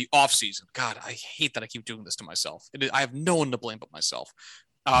had in the offseason. God, I hate that I keep doing this to myself. I have no one to blame but myself.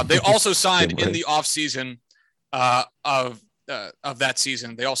 They also signed in the offseason of that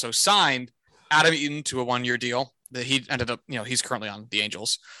season. They also signed Adam Eaton to a 1-year deal that he ended up, he's currently on the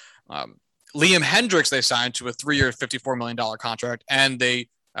Angels. Liam Hendricks they signed to a 3-year, $54 million contract, and they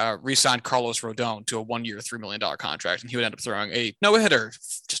re-signed Carlos Rodon to a 1-year, $3 million contract, and he would end up throwing a no-hitter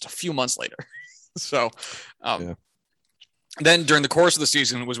just a few months later. So then during the course of the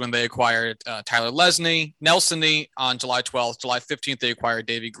season was when they acquired Tyler Nelsony on July 12th. July 15th, they acquired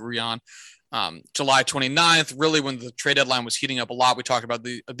Davey Grullon. July 29th, really when the trade deadline was heating up a lot, we talked about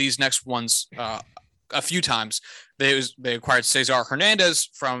these next ones a few times. They acquired Cesar Hernandez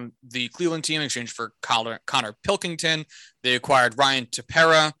from the Cleveland team in exchange for Connor Pilkington. They acquired Ryan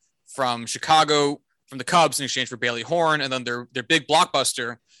Tepera from Chicago from the Cubs in exchange for Bailey Horn. And then their big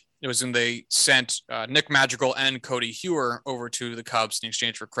blockbuster, it was when they sent Nick Madrigal and Cody Hewer over to the Cubs in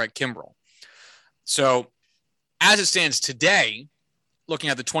exchange for Craig Kimbrell. So as it stands today, looking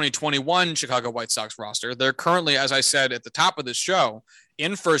at the 2021 Chicago White Sox roster, they're currently, as I said at the top of the show,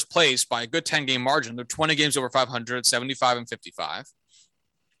 in first place by a good 10-game margin. They're 20 games over 500, 75 and 55.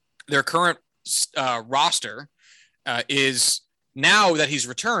 Their current roster is, now that he's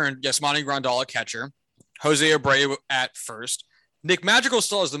returned, Yasmani Grandal, catcher, Jose Abreu at first. Nick Madrigal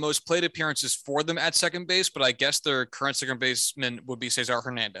still has the most plate appearances for them at second base, but I guess their current second baseman would be Cesar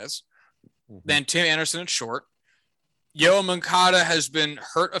Hernandez. Mm-hmm. Then Tim Anderson at short. Yoan Moncada has been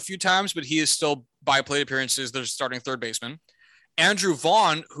hurt a few times, but he is still, by plate appearances, their starting third baseman. Andrew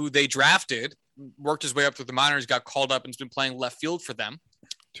Vaughn, who they drafted, worked his way up through the minors, got called up and has been playing left field for them.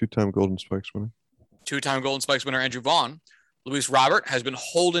 Two-time Golden Spikes winner. Two-time Golden Spikes winner Andrew Vaughn. Luis Robert has been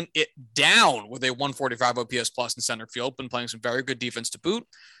holding it down with a 145 OPS plus in center field, been playing some very good defense to boot.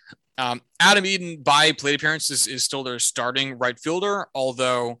 Adam Eaton, by plate appearances, is still their starting right fielder,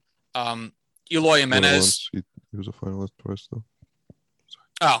 although Eloy Jimenez. He was a finalist twice, though.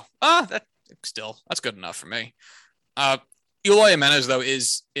 That's good enough for me. Eloy Jimenez, though,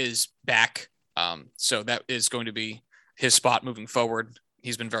 is back, so that is going to be his spot moving forward.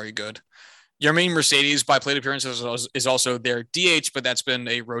 He's been very good. Yermin Mercedes, by plate appearances, is also their DH, but that's been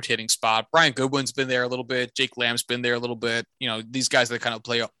a rotating spot. Brian Goodwin's been there a little bit. Jake Lamb's been there a little bit. You know, these guys that kind of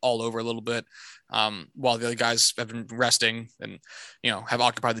play all over a little bit, while the other guys have been resting and, you know, have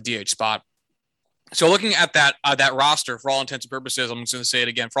occupied the DH spot. So looking at that roster, for all intents and purposes, I'm just going to say it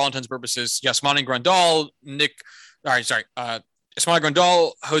again. For all intents and purposes, Yasmani Grandal, Yasmani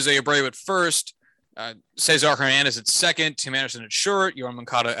Grandal, Jose Abreu at first, Cesar Hernandez at second, Tim Anderson at short, Yoan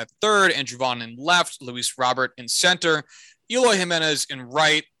Moncada at third, Andrew Vaughn in left, Luis Robert in center, Eloy Jimenez in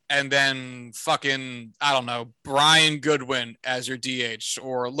right, and then fucking, I don't know, Brian Goodwin as your DH,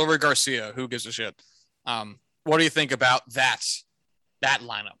 or Leury Garcia, who gives a shit. What do you think about that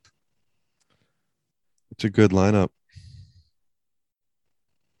lineup? It's a good lineup.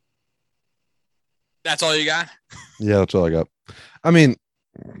 That's all you got? Yeah, that's all I got. I mean,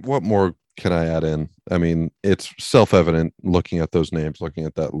 what more can I add in? I mean, it's self-evident looking at those names, looking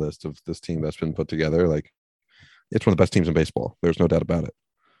at that list of this team that's been put together. Like, it's one of the best teams in baseball. There's no doubt about it.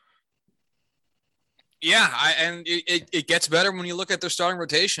 Yeah, and it gets better when you look at their starting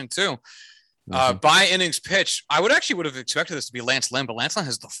rotation too. By innings pitched, I would have expected this to be Lance Lynn, but Lance Lynn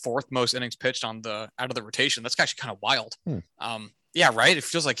has the fourth most innings pitched out of the rotation. That's actually kind of wild. Yeah, right. It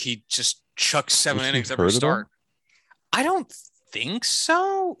feels like he just chucks 7 innings every start. I don't think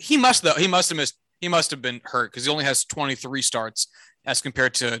so. He must though. He must have missed. He must have been hurt because he only has 23 starts as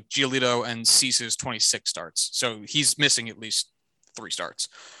compared to Giolito and Cease's 26 starts. So he's missing at least 3 starts.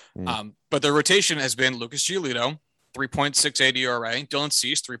 But the rotation has been Lucas Giolito, 3.68 ERA, Dylan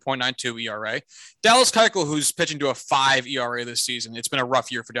Cease, 3.92 ERA, Dallas Keuchel, who's pitching to a 5 ERA this season. It's been a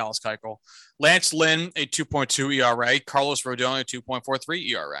rough year for Dallas Keuchel. Lance Lynn, a 2.2 ERA, Carlos Rodon, a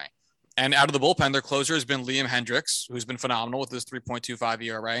 2.43 ERA. And out of the bullpen, their closer has been Liam Hendricks, who's been phenomenal with his 3.25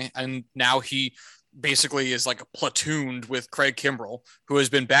 ERA. And now he basically is like platooned with Craig Kimbrell, who has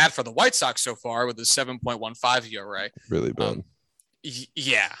been bad for the White Sox so far with his 7.15 ERA. Really bad.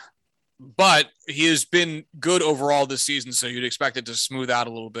 Yeah. But he has been good overall this season, so you'd expect it to smooth out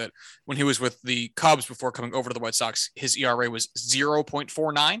a little bit. When he was with the Cubs before coming over to the White Sox, his ERA was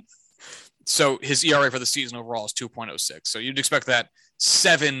 0.49. So his ERA for the season overall is 2.06. So you'd expect that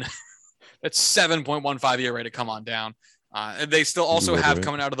 7.15 ERA to come on down. They still also have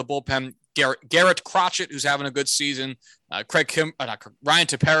coming out of the bullpen Garrett Crotchet, who's having a good season. Ryan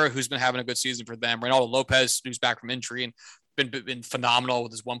Tepera, who's been having a good season for them. Reynaldo Lopez, who's back from injury and been phenomenal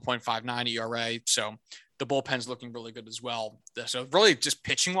with his 1.59 ERA. So the bullpen's looking really good as well. So really just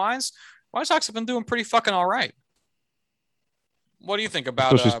pitching wise, White Sox have been doing pretty fucking all right. What do you think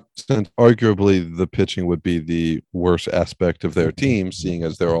about since arguably the pitching would be the worst aspect of their team, seeing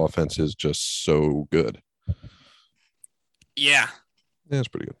as their offense is just so good? Yeah, it's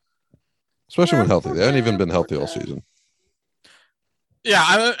pretty good. Especially when healthy. They haven't even been healthy all season.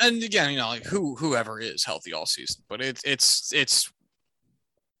 Yeah, and again, like whoever is healthy all season, but it's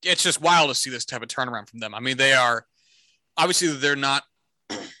just wild to see this type of turnaround from them. I mean, they are obviously they're not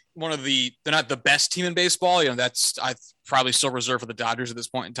they're not the best team in baseball. That's I probably still reserved for the Dodgers at this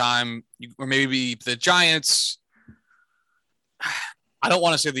point in time, or maybe the Giants. I don't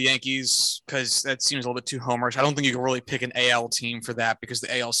want to say the Yankees because that seems a little bit too homerish. I don't think you can really pick an AL team for that because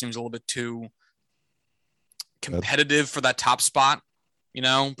the AL seems a little bit too competitive for that top spot,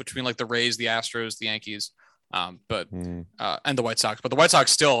 between like the Rays, the Astros, the Yankees, and the White Sox. But the White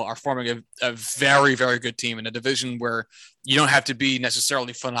Sox still are forming a very, very good team in a division where you don't have to be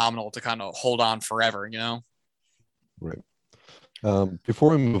necessarily phenomenal to kind of hold on forever, Right.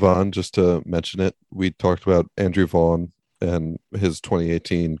 Before we move on, just to mention it, we talked about Andrew Vaughn and his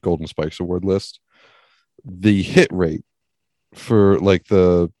 2018 Golden Spikes Award list. The hit rate for like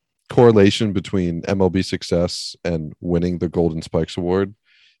the correlation between MLB success and winning the Golden Spikes Award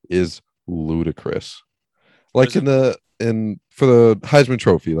is ludicrous. Like in for the Heisman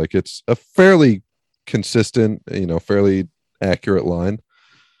Trophy, like it's a fairly consistent, fairly accurate line.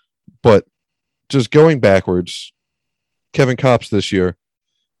 But just going backwards, Kevin Kopps this year,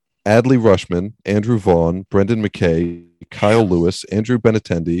 Adley Rushman, Andrew Vaughn, Brendan McKay, Kyle Lewis, Andrew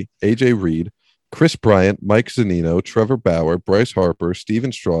Benintendi, AJ Reed, Chris Bryant, Mike Zanino, Trevor Bauer, Bryce Harper,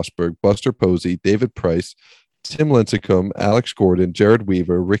 Steven Strasburg, Buster Posey, David Price, Tim Lincecum, Alex Gordon, Jared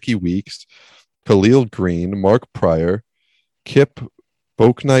Weaver, Ricky Weeks, Khalil Green, Mark Pryor, Kip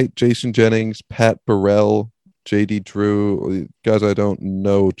Boaknight, Jason Jennings, Pat Burrell, JD Drew, guys I don't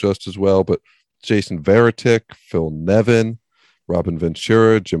know just as well, but Jason Veritek, Phil Nevin, Robin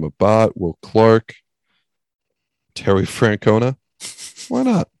Ventura, Jim Abbott, Will Clark, Terry Francona. Why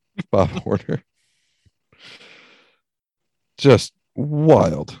not? Bob Warner. Just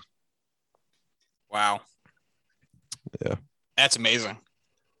wild. Wow. Yeah. That's amazing.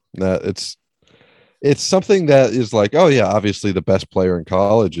 It's something that is like, oh yeah, obviously the best player in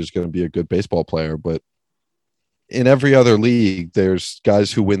college is going to be a good baseball player, but in every other league, there's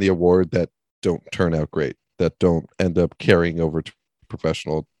guys who win the award that don't turn out great, that don't end up carrying over to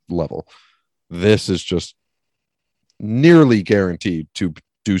professional level. This is just nearly guaranteed to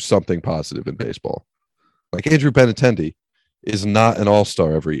do something positive in baseball. Like Andrew Benintendi is not an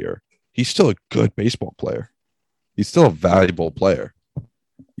all-star every year. He's still a good baseball player. He's still a valuable player.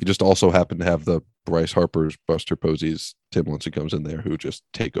 You just also happen to have the Bryce Harper's, Buster Posey's, Tim Lincecum's in there who just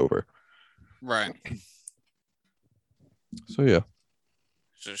take over. Right. So, yeah.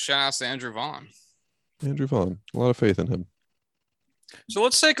 So shout out to Andrew Vaughn. Andrew Vaughn. A lot of faith in him. So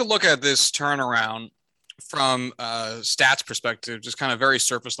let's take a look at this turnaround from stats perspective, just kind of very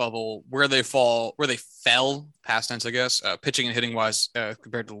surface level, where they fell, past tense, I guess, pitching and hitting wise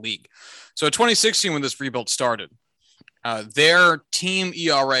compared to the league. So in 2016, when this rebuild started, their team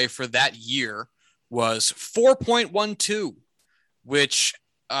ERA for that year was 4.12, which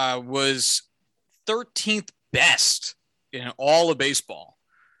was 13th best in all of baseball.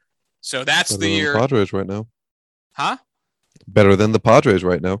 So that's Better the than year. The Padres right now. Huh? Better than the Padres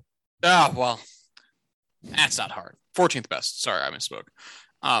right now. Oh, well, that's not hard. 14th best. Sorry, I misspoke.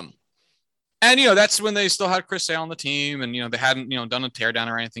 And, that's when they still had Chris Sale on the team and, they hadn't, done a teardown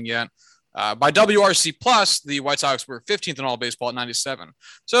or anything yet. By WRC plus, the White Sox were 15th in all baseball at 97.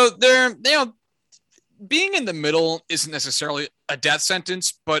 So they're, being in the middle isn't necessarily a death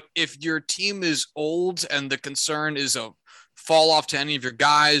sentence, but if your team is old and the concern is a fall off to any of your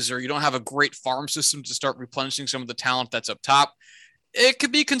guys, or you don't have a great farm system to start replenishing some of the talent that's up top, it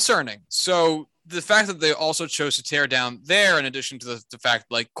could be concerning. So the fact that they also chose to tear down there, in addition to the fact,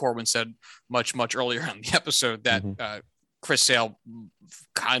 like Corbin said much, much earlier in the episode, that Chris Sale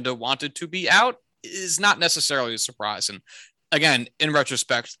kind of wanted to be out, is not necessarily a surprise. And again, in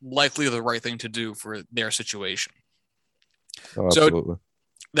retrospect, likely the right thing to do for their situation. Oh, absolutely. So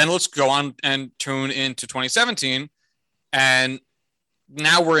then let's go on and tune into 2017. And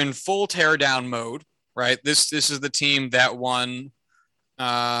now we're in full teardown mode, right? This is the team that won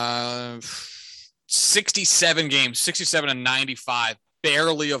 67 games, 67 and 95,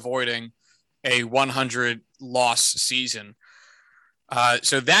 barely avoiding a 100 loss season.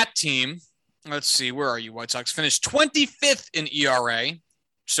 So that team, let's see, where are you, White Sox? Finished 25th in ERA.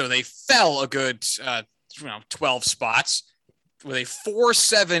 So they fell a good 12 spots with a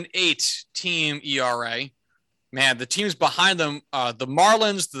 4.78 team ERA. Man, the teams behind them, the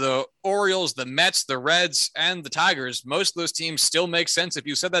Marlins, the Orioles, the Mets, the Reds, and the Tigers, most of those teams still make sense if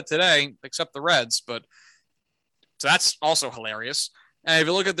you said that today, except the Reds. But so that's also hilarious. And if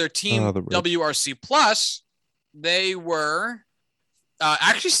you look at their team WRC plus, they were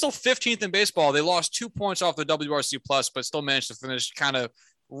actually still 15th in baseball. They lost 2 points off the WRC plus, but still managed to finish kind of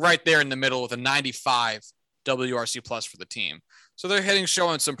right there in the middle with a 95 WRC plus for the team. So they're hitting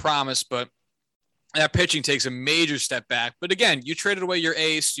showing some promise, but that pitching takes a major step back. But again, you traded away your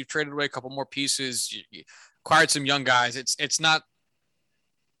ace. You traded away a couple more pieces. You acquired some young guys. It's not.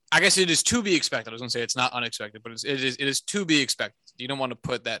 I guess it is to be expected. I was going to say it's not unexpected, but it is to be expected. You don't want to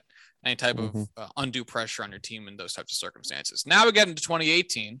put that any type of undue pressure on your team in those types of circumstances. Now we get into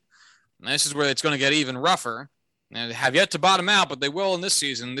 2018, and this is where it's going to get even rougher. And they have yet to bottom out, but they will in this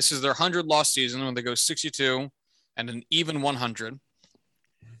season. This is their 100-loss season when they go 62 and an even 100.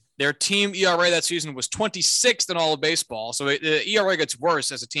 Their team ERA that season was 26th in all of baseball. So the ERA gets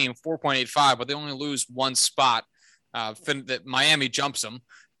worse as a team, 4.85, but they only lose one spot that Miami jumps them.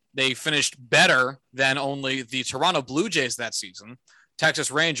 They finished better than only the Toronto Blue Jays that season, Texas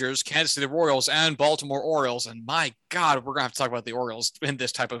Rangers, Kansas City Royals, and Baltimore Orioles. And my God, we're going to have to talk about the Orioles in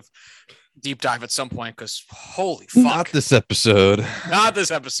this type of deep dive at some point because holy fuck. Not this episode. Not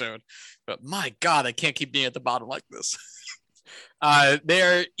this episode. But my God, I can't keep being at the bottom like this.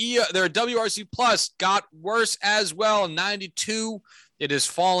 Their WRC Plus got worse as well, 92. It has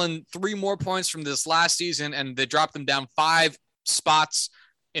fallen 3 more points from this last season, and they dropped them down 5 spots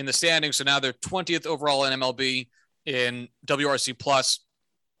in the standings. So now they're 20th overall in MLB in WRC Plus.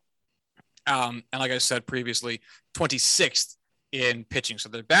 And like I said previously, 26th in pitching. So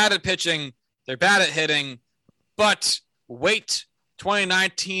they're bad at pitching, they're bad at hitting, but wait,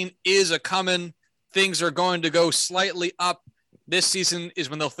 2019 is a coming. Things are going to go slightly up. This season is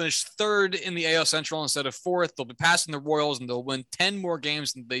when they'll finish 3rd in the AL Central instead of 4th. They'll be passing the Royals, and they'll win 10 more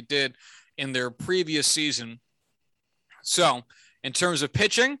games than they did in their previous season. So in terms of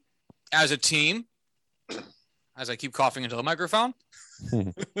pitching as a team, as I keep coughing into the microphone,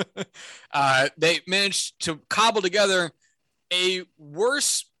 they managed to cobble together a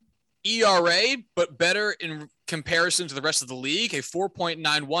worse ERA, but better in comparison to the rest of the league, a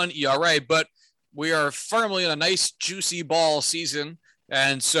 4.91 ERA, but we are firmly in a nice juicy ball season.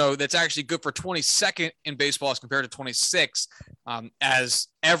 And so that's actually good for 22nd in baseball as compared to 26, as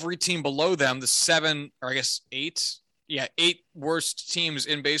every team below them, the 7, or I guess 8 worst teams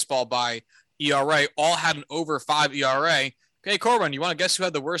in baseball by ERA, all had an over 5 ERA. Okay, Corbin, you want to guess who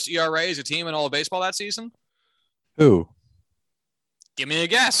had the worst ERA as a team in all of baseball that season? Who? Give me a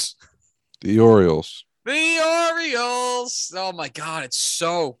guess. The Orioles. The Orioles. Oh my God, it's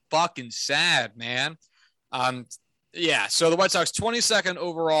so fucking sad, man. Yeah. So the White Sox 22nd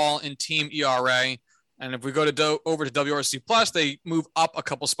overall in team ERA, and if we go to over to WRC Plus, they move up a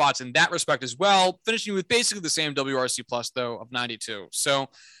couple spots in that respect as well, finishing with basically the same WRC Plus though of 92. So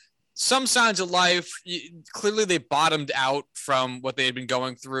some signs of life. Clearly, they bottomed out from what they had been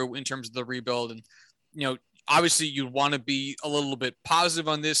going through in terms of the rebuild, and obviously you want to be a little bit positive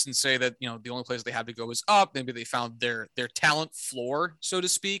on this and say that, the only place they have to go is up. Maybe they found their talent floor, so to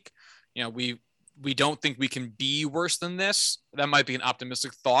speak. We don't think we can be worse than this. That might be an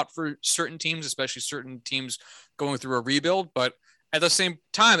optimistic thought for certain teams, especially certain teams going through a rebuild. But at the same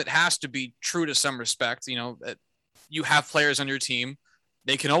time, it has to be true to some respect, that you have players on your team.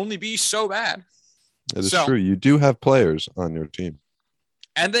 They can only be so bad. It is true. You do have players on your team.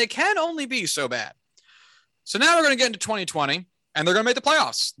 And they can only be so bad. So now we're going to get into 2020, and they're going to make the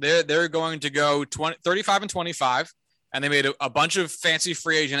playoffs. They're going to go 35 and 25, and they made a bunch of fancy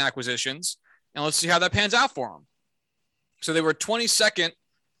free agent acquisitions, and let's see how that pans out for them. So they were 22nd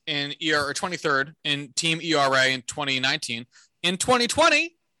in ERA, or 23rd in team ERA in 2019. In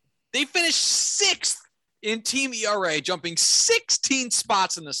 2020, they finished 6th in team ERA, jumping 16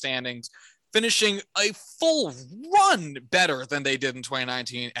 spots in the standings, finishing a full run better than they did in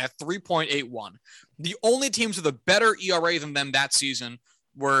 2019 at 3.81. The only teams with a better ERA than them that season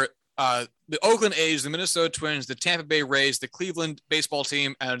were the Oakland A's, the Minnesota Twins, the Tampa Bay Rays, the Cleveland baseball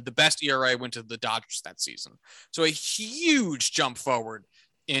team, and the best ERA went to the Dodgers that season. So a huge jump forward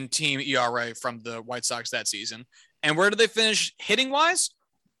in team ERA from the White Sox that season. And where did they finish hitting-wise?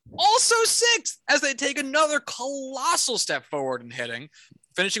 Also 6th, as they take another colossal step forward in hitting,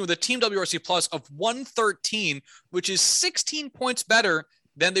 finishing with a team WRC Plus of 113, which is 16 points better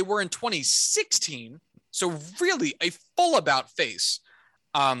than they were in 2016. So really a full about face.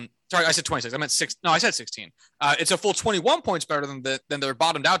 Sorry, I said 26. I meant 6. No, I said 16. It's a full 21 points better than their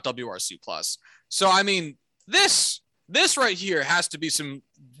bottomed out WRC Plus. So, I mean, this right here has to be some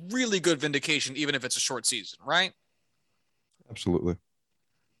really good vindication, even if it's a short season, right? Absolutely.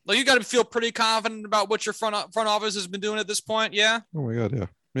 Like, you got to feel pretty confident about what your front office has been doing at this point, yeah? Oh my God,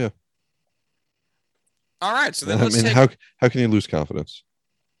 yeah. All right, so then how can you lose confidence?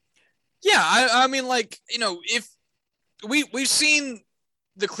 Yeah, I mean, like, if we've seen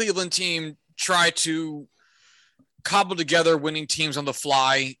the Cleveland team try to cobble together winning teams on the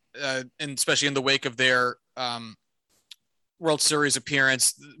fly, and especially in the wake of their World Series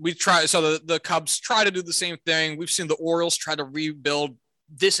appearance. The Cubs try to do the same thing. We've seen the Orioles try to rebuild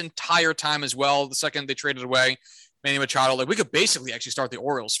this entire time as well. The second they traded away Manny Machado, like, we could basically actually start the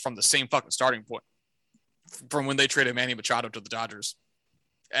Orioles from the same fucking starting point from when they traded Manny Machado to the Dodgers.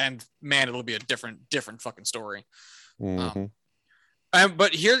 And man, it'll be a different fucking story. Mm-hmm.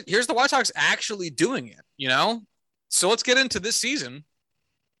 But here's the White Sox actually doing it, So let's get into this season.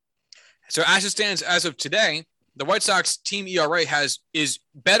 So as it stands as of today, the White Sox team ERA is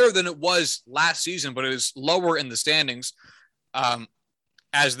better than it was last season, but it is lower in the standings.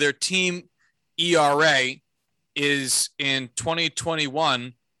 As their team ERA is in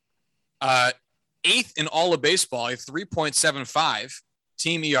 2021, eighth in all of baseball, a 3.75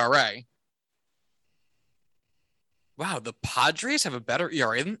 team ERA. Wow, the Padres have a better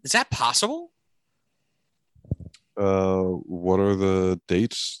ERA than, is that possible? What are the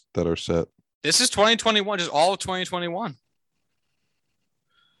dates that are set? This is 2021, just all of 2021.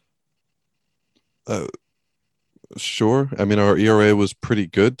 Sure. I mean, our ERA was pretty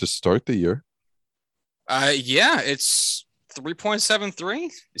good to start the year. Yeah, it's 3.73.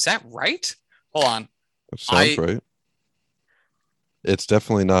 Is that right? Hold on. That sounds right. It's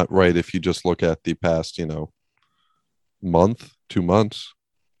definitely not right if you just look at the past, month, 2 months.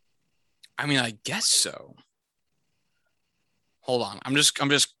 I mean, I guess so. Hold on. I'm just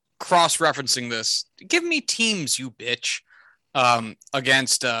cross-referencing this. Give me teams, you bitch.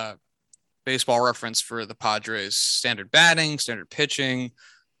 Against Baseball Reference for the Padres. Standard batting, standard pitching,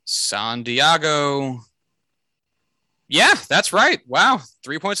 San Diego. Yeah, that's right. Wow,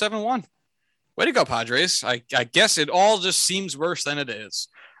 3.71. Way to go, Padres. I guess it all just seems worse than it is.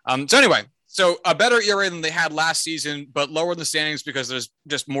 So anyway, so a better ERA than they had last season, but lower in the standings because there's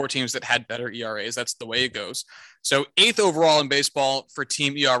just more teams that had better ERAs. That's the way it goes. So eighth overall in baseball for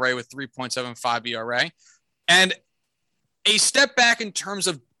team ERA with 3.75 ERA. And a step back in terms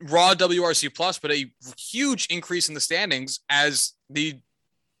of raw WRC plus, but a huge increase in the standings as the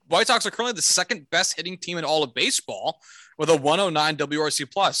White Sox are currently the second best hitting team in all of baseball with a 109 WRC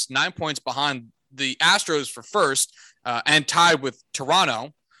plus, 9 points behind the Astros for first and tied with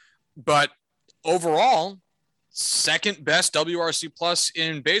Toronto. But overall, second best WRC plus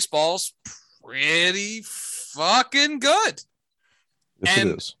in baseball's pretty fucking good. Yes, and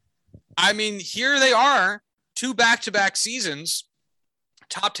it is. I mean, here they are, 2 back-to-back seasons,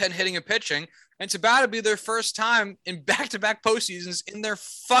 top 10 hitting and pitching. And it's about to be their first time in back-to-back postseasons in their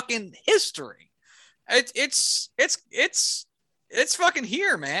fucking history. It's fucking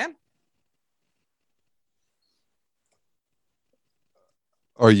here, man.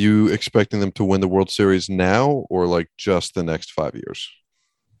 Are you expecting them to win the World Series now or like just the next 5 years?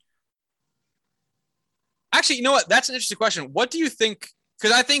 Actually, you know what? That's an interesting question. What do you think?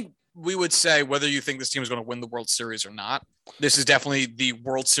 Because I think we would say whether you think this team is going to win the World Series or not. This is definitely the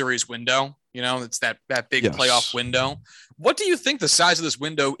World Series window. It's that big playoff window. What do you think the size of this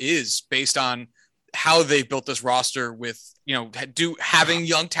window is based on how they built this roster with, having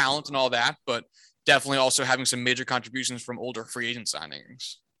young talent and all that, but definitely also having some major contributions from older free agent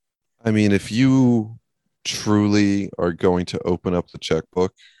signings? I mean, if you truly are going to open up the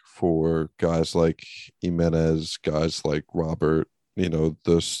checkbook for guys like Jimenez, guys like Robert,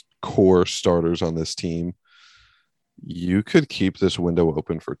 the core starters on this team, you could keep this window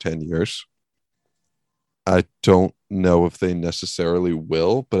open for 10 years. I don't know if they necessarily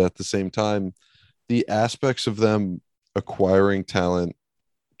will, but at the same time, the aspects of them acquiring talent,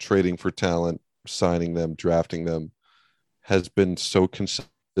 trading for talent, signing them, drafting them has been so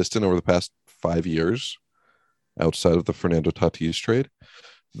consistent over the past 5 years outside of the Fernando Tatis trade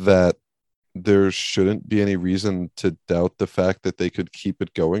that there shouldn't be any reason to doubt the fact that they could keep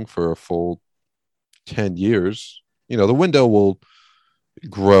it going for a full 10 years. The window will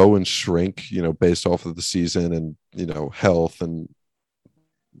grow and shrink, based off of the season and, health and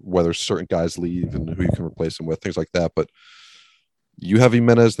whether certain guys leave and who you can replace them with, things like that. But you have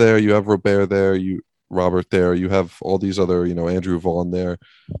Jimenez there, you have Robert there, Robert there, you have all these other, Andrew Vaughn there.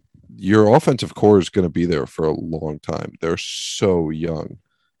 Your offensive core is going to be there for a long time. They're so young.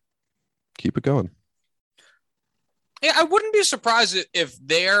 Keep it going. Yeah, I wouldn't be surprised if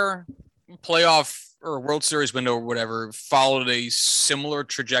their playoff or World Series window or whatever followed a similar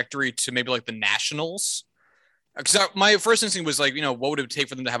trajectory to maybe like the Nationals. Because my first instinct was like, what would it take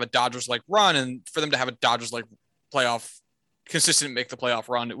for them to have a Dodgers-like run, and for them to have a Dodgers-like playoff, consistent make the playoff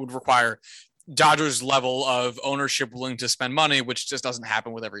run, it would require Dodgers level of ownership willing to spend money, which just doesn't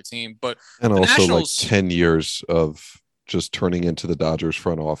happen with every team. But and also Nationals, like 10 years of just turning into the Dodgers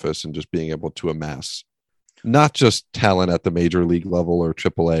front office and just being able to amass not just talent at the major league level or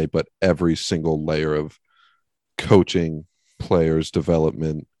AAA, but every single layer of coaching, players,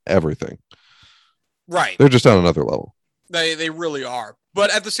 development, everything. Right. They're just on another level. They really are. But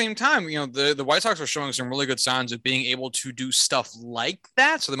at the same time, the White Sox are showing some really good signs of being able to do stuff like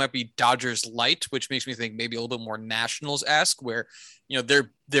that. So they might be Dodgers light, which makes me think maybe a little bit more Nationals-esque, where,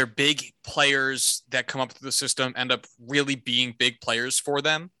 they're big players that come up through the system end up really being big players for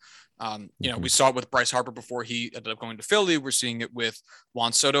them. We saw it with Bryce Harper before he ended up going to Philly. We're seeing it with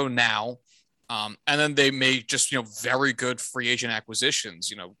Juan Soto now. And then they made just, very good free agent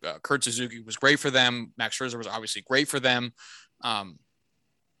acquisitions. Kurt Suzuki was great for them. Max Scherzer was obviously great for them.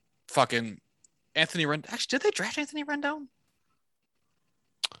 Anthony Rendon. Actually, did they draft Anthony Rendon?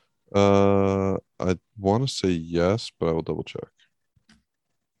 I want to say yes, but I will double check.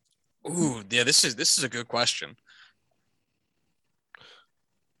 Ooh, yeah, this is a good question.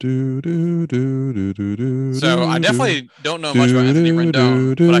 Do, do, do, do, do, do, So I do, definitely don't know much about Anthony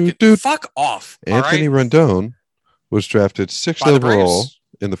Rendon, but I can fuck off. Anthony all right? Rendon was drafted 6th By the overall Braves.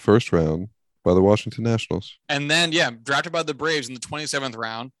 in the first round by the Washington Nationals. And then, yeah, drafted by the Braves in the 27th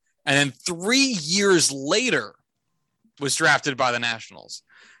round. And then 3 years later was drafted by the Nationals.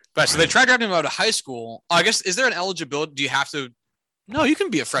 But so they tried drafting him out of high school. I guess, is there an eligibility? Do you have to? No, you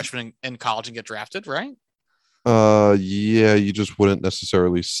can be a freshman in college and get drafted, right? Yeah, you just wouldn't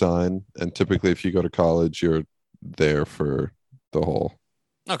necessarily sign. And typically, if you go to college, you're there for the whole.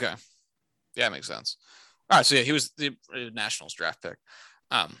 Okay. Yeah, makes sense. All right. So, yeah, he was the Nationals draft pick.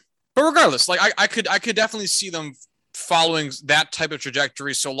 But regardless, like I could definitely see them following that type of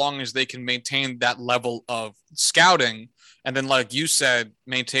trajectory so long as they can maintain that level of scouting. And then, like you said,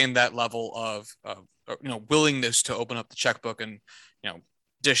 maintain that level of willingness to open up the checkbook and,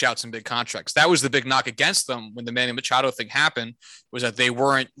 dish out some big contracts. That was the big knock against them when the Manny Machado thing happened, was that they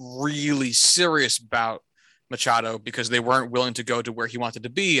weren't really serious about Machado because they weren't willing to go to where he wanted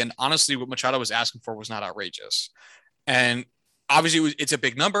to be. And honestly, what Machado was asking for was not outrageous. And obviously it's a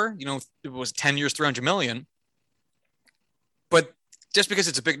big number, it was 10 years, 300 million, but just because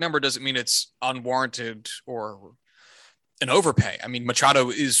it's a big number doesn't mean it's unwarranted or an overpay. I mean, Machado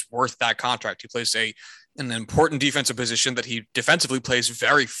is worth that contract. He plays an important defensive position that he defensively plays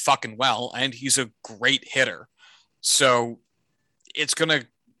very fucking well, and he's a great hitter. So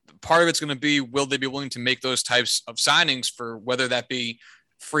part of it's going to be, will they be willing to make those types of signings for whether that be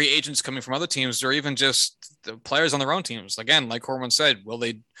free agents coming from other teams or even just the players on their own teams? Again, like Corwin said, will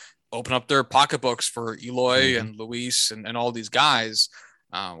they open up their pocketbooks for Eloy and Luis and all these guys?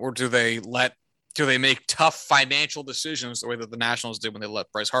 Or do they make tough financial decisions the way that the Nationals did when they let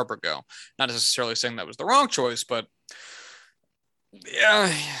Bryce Harper go? Not necessarily saying that was the wrong choice, but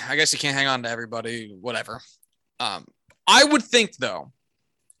yeah, I guess you can't hang on to everybody, whatever. I would think, though,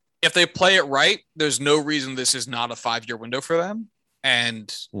 if they play it right, there's no reason this is not a 5-year window for them.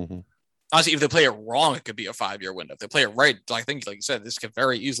 And honestly, if they play it wrong, it could be a 5-year window. If they play it right, I think, like you said, this could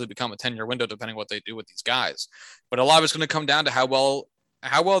very easily become a 10-year window, depending on what they do with these guys. But a lot of it's going to come down to how well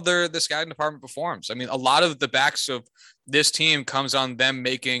the scouting department performs. I mean, a lot of the backs of this team comes on them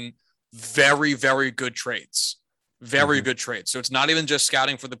making very, very good trades. Very good trades. So it's not even just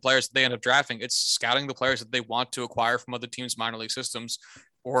scouting for the players that they end up drafting. It's scouting the players that they want to acquire from other teams' minor league systems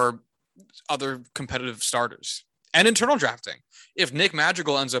or other competitive starters. And internal drafting. If Nick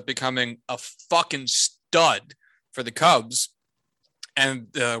Madrigal ends up becoming a fucking stud for the Cubs and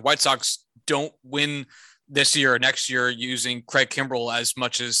the White Sox don't win this year or next year using Craig Kimbrell as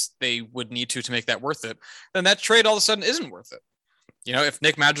much as they would need to make that worth it, then that trade all of a sudden isn't worth it. If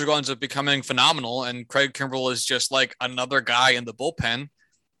Nick Madrigal ends up becoming phenomenal and Craig Kimbrell is just like another guy in the bullpen,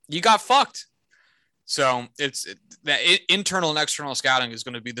 you got fucked. So that internal and external scouting is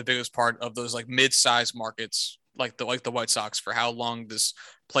going to be the biggest part of those like mid-sized markets, like the White Sox, for how long this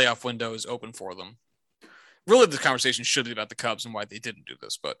playoff window is open for them. Really, the conversation should be about the Cubs and why they didn't do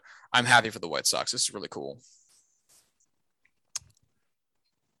this, but I'm happy for the White Sox. This is really cool.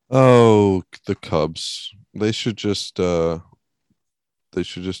 Oh, the Cubs. They should just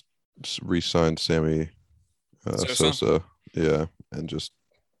re-sign Sammy Sosa. Yeah, and just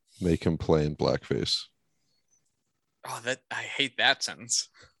make him play in blackface. Oh, I hate that sentence.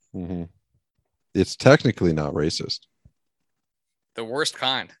 Mm-hmm. It's technically not racist. The worst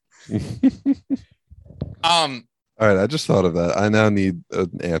kind. All right, I just thought of that. I now need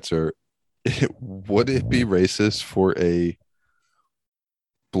an answer. Would it be racist for a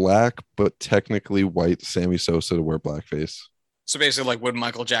black but technically white Sammy Sosa to wear blackface? So basically, like, would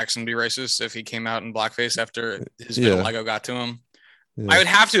Michael Jackson be racist if he came out in blackface after his vitiligo got to him? Yeah. I would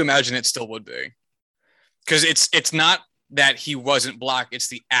have to imagine it still would be, because it's not that he wasn't black; it's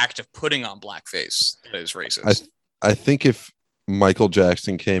the act of putting on blackface that is racist. I think if Michael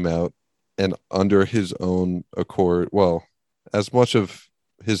Jackson came out and under his own accord, well, as much of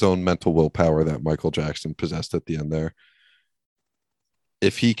his own mental willpower that Michael Jackson possessed at the end there,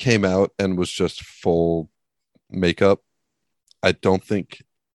 if he came out and was just full makeup, I'm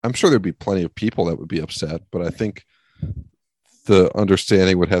sure there'd be plenty of people that would be upset, but I think the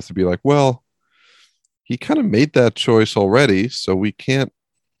understanding would have to be like, well, he kind of made that choice already, so we can't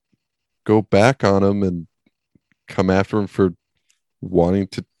go back on him and come after him for wanting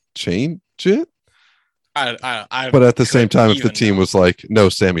to change it. But at the same time, if the team was like, no,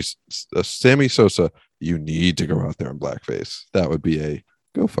 Sammy Sosa, you need to go out there in blackface, that would be a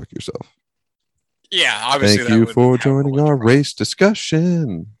go fuck yourself. Yeah, obviously Thank that you would for have a joining bunch our of problems. race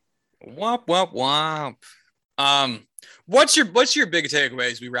discussion. Womp womp womp. Um, what's your big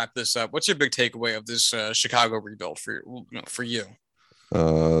takeaway as we wrap this up? What's your big takeaway of this Chicago rebuild for you?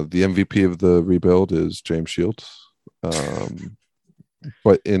 The MVP of the rebuild is James Shields. Um,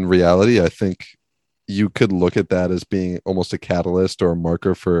 but in reality, I think you could look at that as being almost a catalyst or a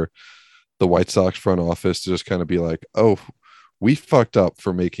marker for the White Sox front office to just kind of be like, oh, we fucked up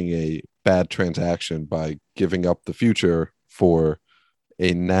for making a bad transaction by giving up the future for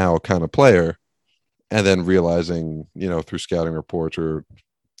a now kind of player. And then realizing, through scouting reports or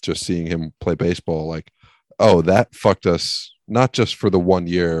just seeing him play baseball, like, oh, that fucked us not just for the 1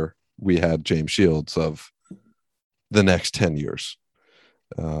 year we had James Shields of the next 10 years,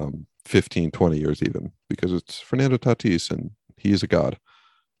 15, 20 years even, because it's Fernando Tatis and he is a god.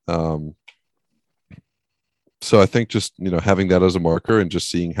 Um, so I think just, having that as a marker and just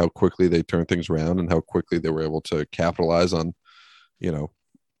seeing how quickly they turn things around and how quickly they were able to capitalize on,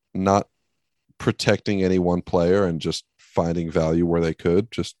 not protecting any one player and just finding value where they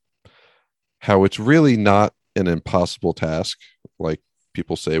could, just how it's really not an impossible task, like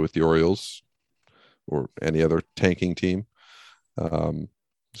people say with the Orioles or any other tanking team.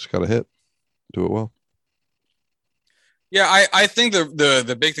 Just got to do it well. Yeah, I think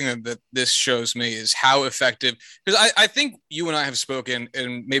the big thing that this shows me is how effective, because I think you and I have spoken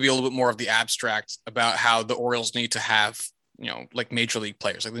and maybe a little bit more of the abstract about how the Orioles need to have, like major league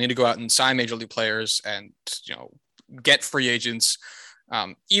players. Like they need to go out and sign major league players and, get free agents,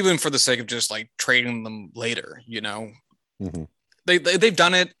 even for the sake of just like trading them later, Mm-hmm. They've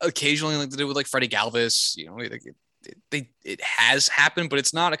done it occasionally, like they did with like Freddie Galvis, it has happened, but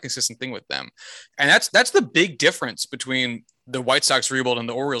it's not a consistent thing with them. And that's the big difference between the White Sox rebuild and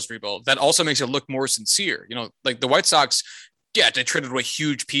the Orioles rebuild. That also makes it look more sincere. Like the White Sox, yeah, they traded away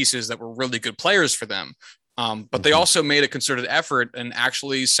huge pieces that were really good players for them. But they also made a concerted effort in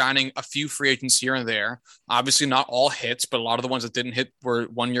actually signing a few free agents here and there. Obviously, not all hits, but a lot of the ones that didn't hit were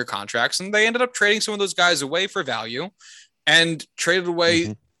 1 year contracts. And they ended up trading some of those guys away for value and traded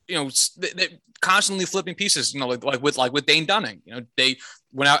away, Mm-hmm. they constantly flipping pieces, like with Dane Dunning. They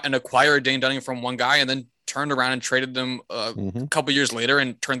went out and acquired Dane Dunning from one guy and then turned around and traded them a couple years later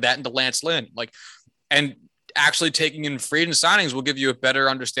and turned that into Lance Lynn. And actually taking in free agent signings will give you a better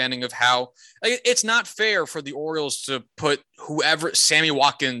understanding of how, like, it's not fair for the Orioles to put whoever, Sammy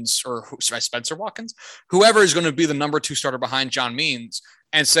Watkins or Spencer Watkins, whoever is going to be the number 2 starter behind John Means,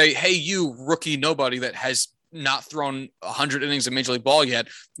 and say, hey, you rookie nobody that has not thrown 100 innings of Major League Ball yet,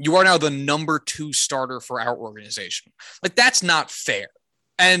 you are now the number 2 starter for our organization. Like, that's not fair.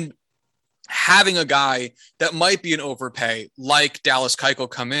 And having a guy that might be an overpay, like Dallas Keuchel,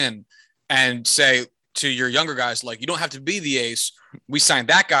 come in and say to your younger guys, like, you don't have to be the ace. We signed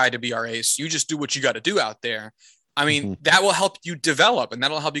that guy to be our ace. You just do what you got to do out there. I mean, that will help you develop, and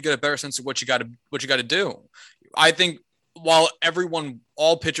that'll help you get a better sense of what you got to do. I think while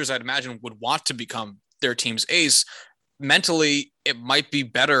all pitchers, I'd imagine, would want to become their team's ace, mentally, it might be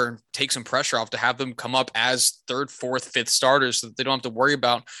better, take some pressure off to have them come up as 3rd, 4th, 5th starters so that they don't have to worry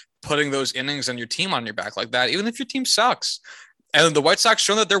about putting those innings on your team on your back like that, even if your team sucks. And the White Sox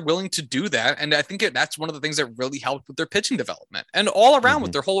show that they're willing to do that. And I think that's one of the things that really helped with their pitching development and all around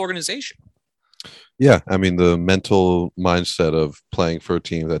with their whole organization. Yeah. I mean, the mental mindset of playing for a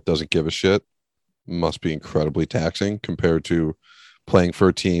team that doesn't give a shit must be incredibly taxing compared to playing for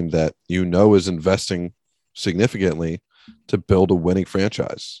a team that is investing significantly to build a winning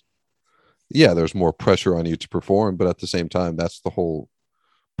franchise. Yeah, there's more pressure on you to perform, but at the same time, that's the whole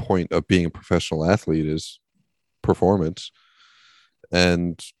point of being a professional athlete is performance.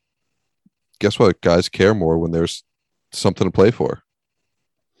 And guess what? Guys care more when there's something to play for.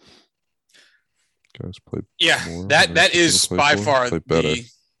 Guys play. Yeah, more that is by for, far better.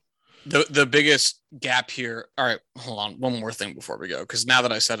 the biggest gap here. All right, hold on. One more thing before we go, because now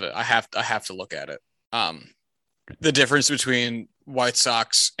that I said it, I have to look at it. The difference between White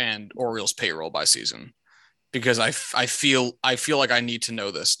Sox and Orioles payroll by season, because I feel like I need to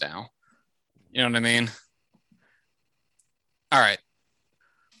know this now. You know what I mean? All right.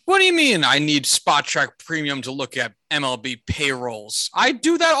 What do you mean I need Spot Track Premium to look at MLB payrolls? I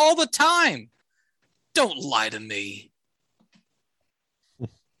do that all the time. Don't lie to me.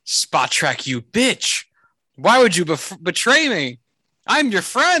 Spot Track, you bitch. Why would you betray me? I'm your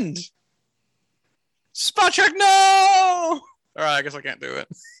friend. Spot Track, no! All right, I guess I can't do it.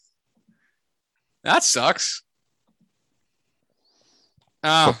 That sucks.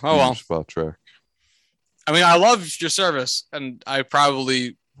 Oh well. Spot Track. I mean, I love your service, and I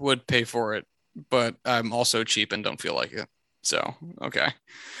probably would pay for it, but I'm also cheap and don't feel like it. So, okay.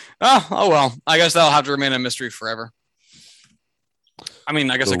 Oh well. I guess that'll have to remain a mystery forever. I mean,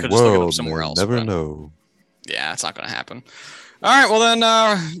 I guess I could just look it up somewhere else. Never know. Yeah, it's not going to happen. All right. Well,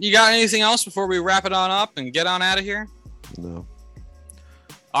 then, you got anything else before we wrap it on up and get on out of here? No.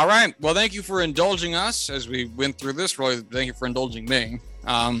 All right. Well, thank you for indulging us as we went through this. Really, thank you for indulging me.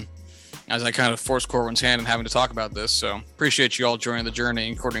 As I kind of forced Corwin's hand in having to talk about this. So appreciate you all joining the journey,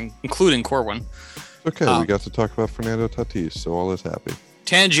 including Corwin. Okay, we got to talk about Fernando Tatis, so all is happy.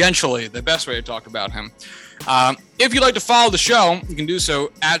 Tangentially, the best way to talk about him. If you'd like to follow the show, you can do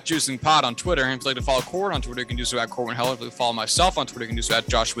so at JuicingPod on Twitter. And if you'd like to follow Corwin on Twitter, you can do so at Corwin Heller. If you'd like to follow myself on Twitter, you can do so at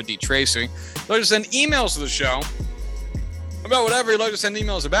Joshua D. Tracy. If you'd like to send emails to the show about whatever you'd like to send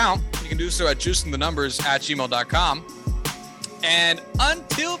emails about, you can do so at juicingthenumbers@gmail.com. And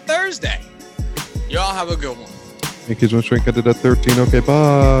until Thursday, y'all have a good one. Yankees win shrink at 13. Okay,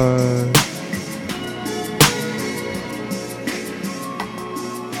 bye.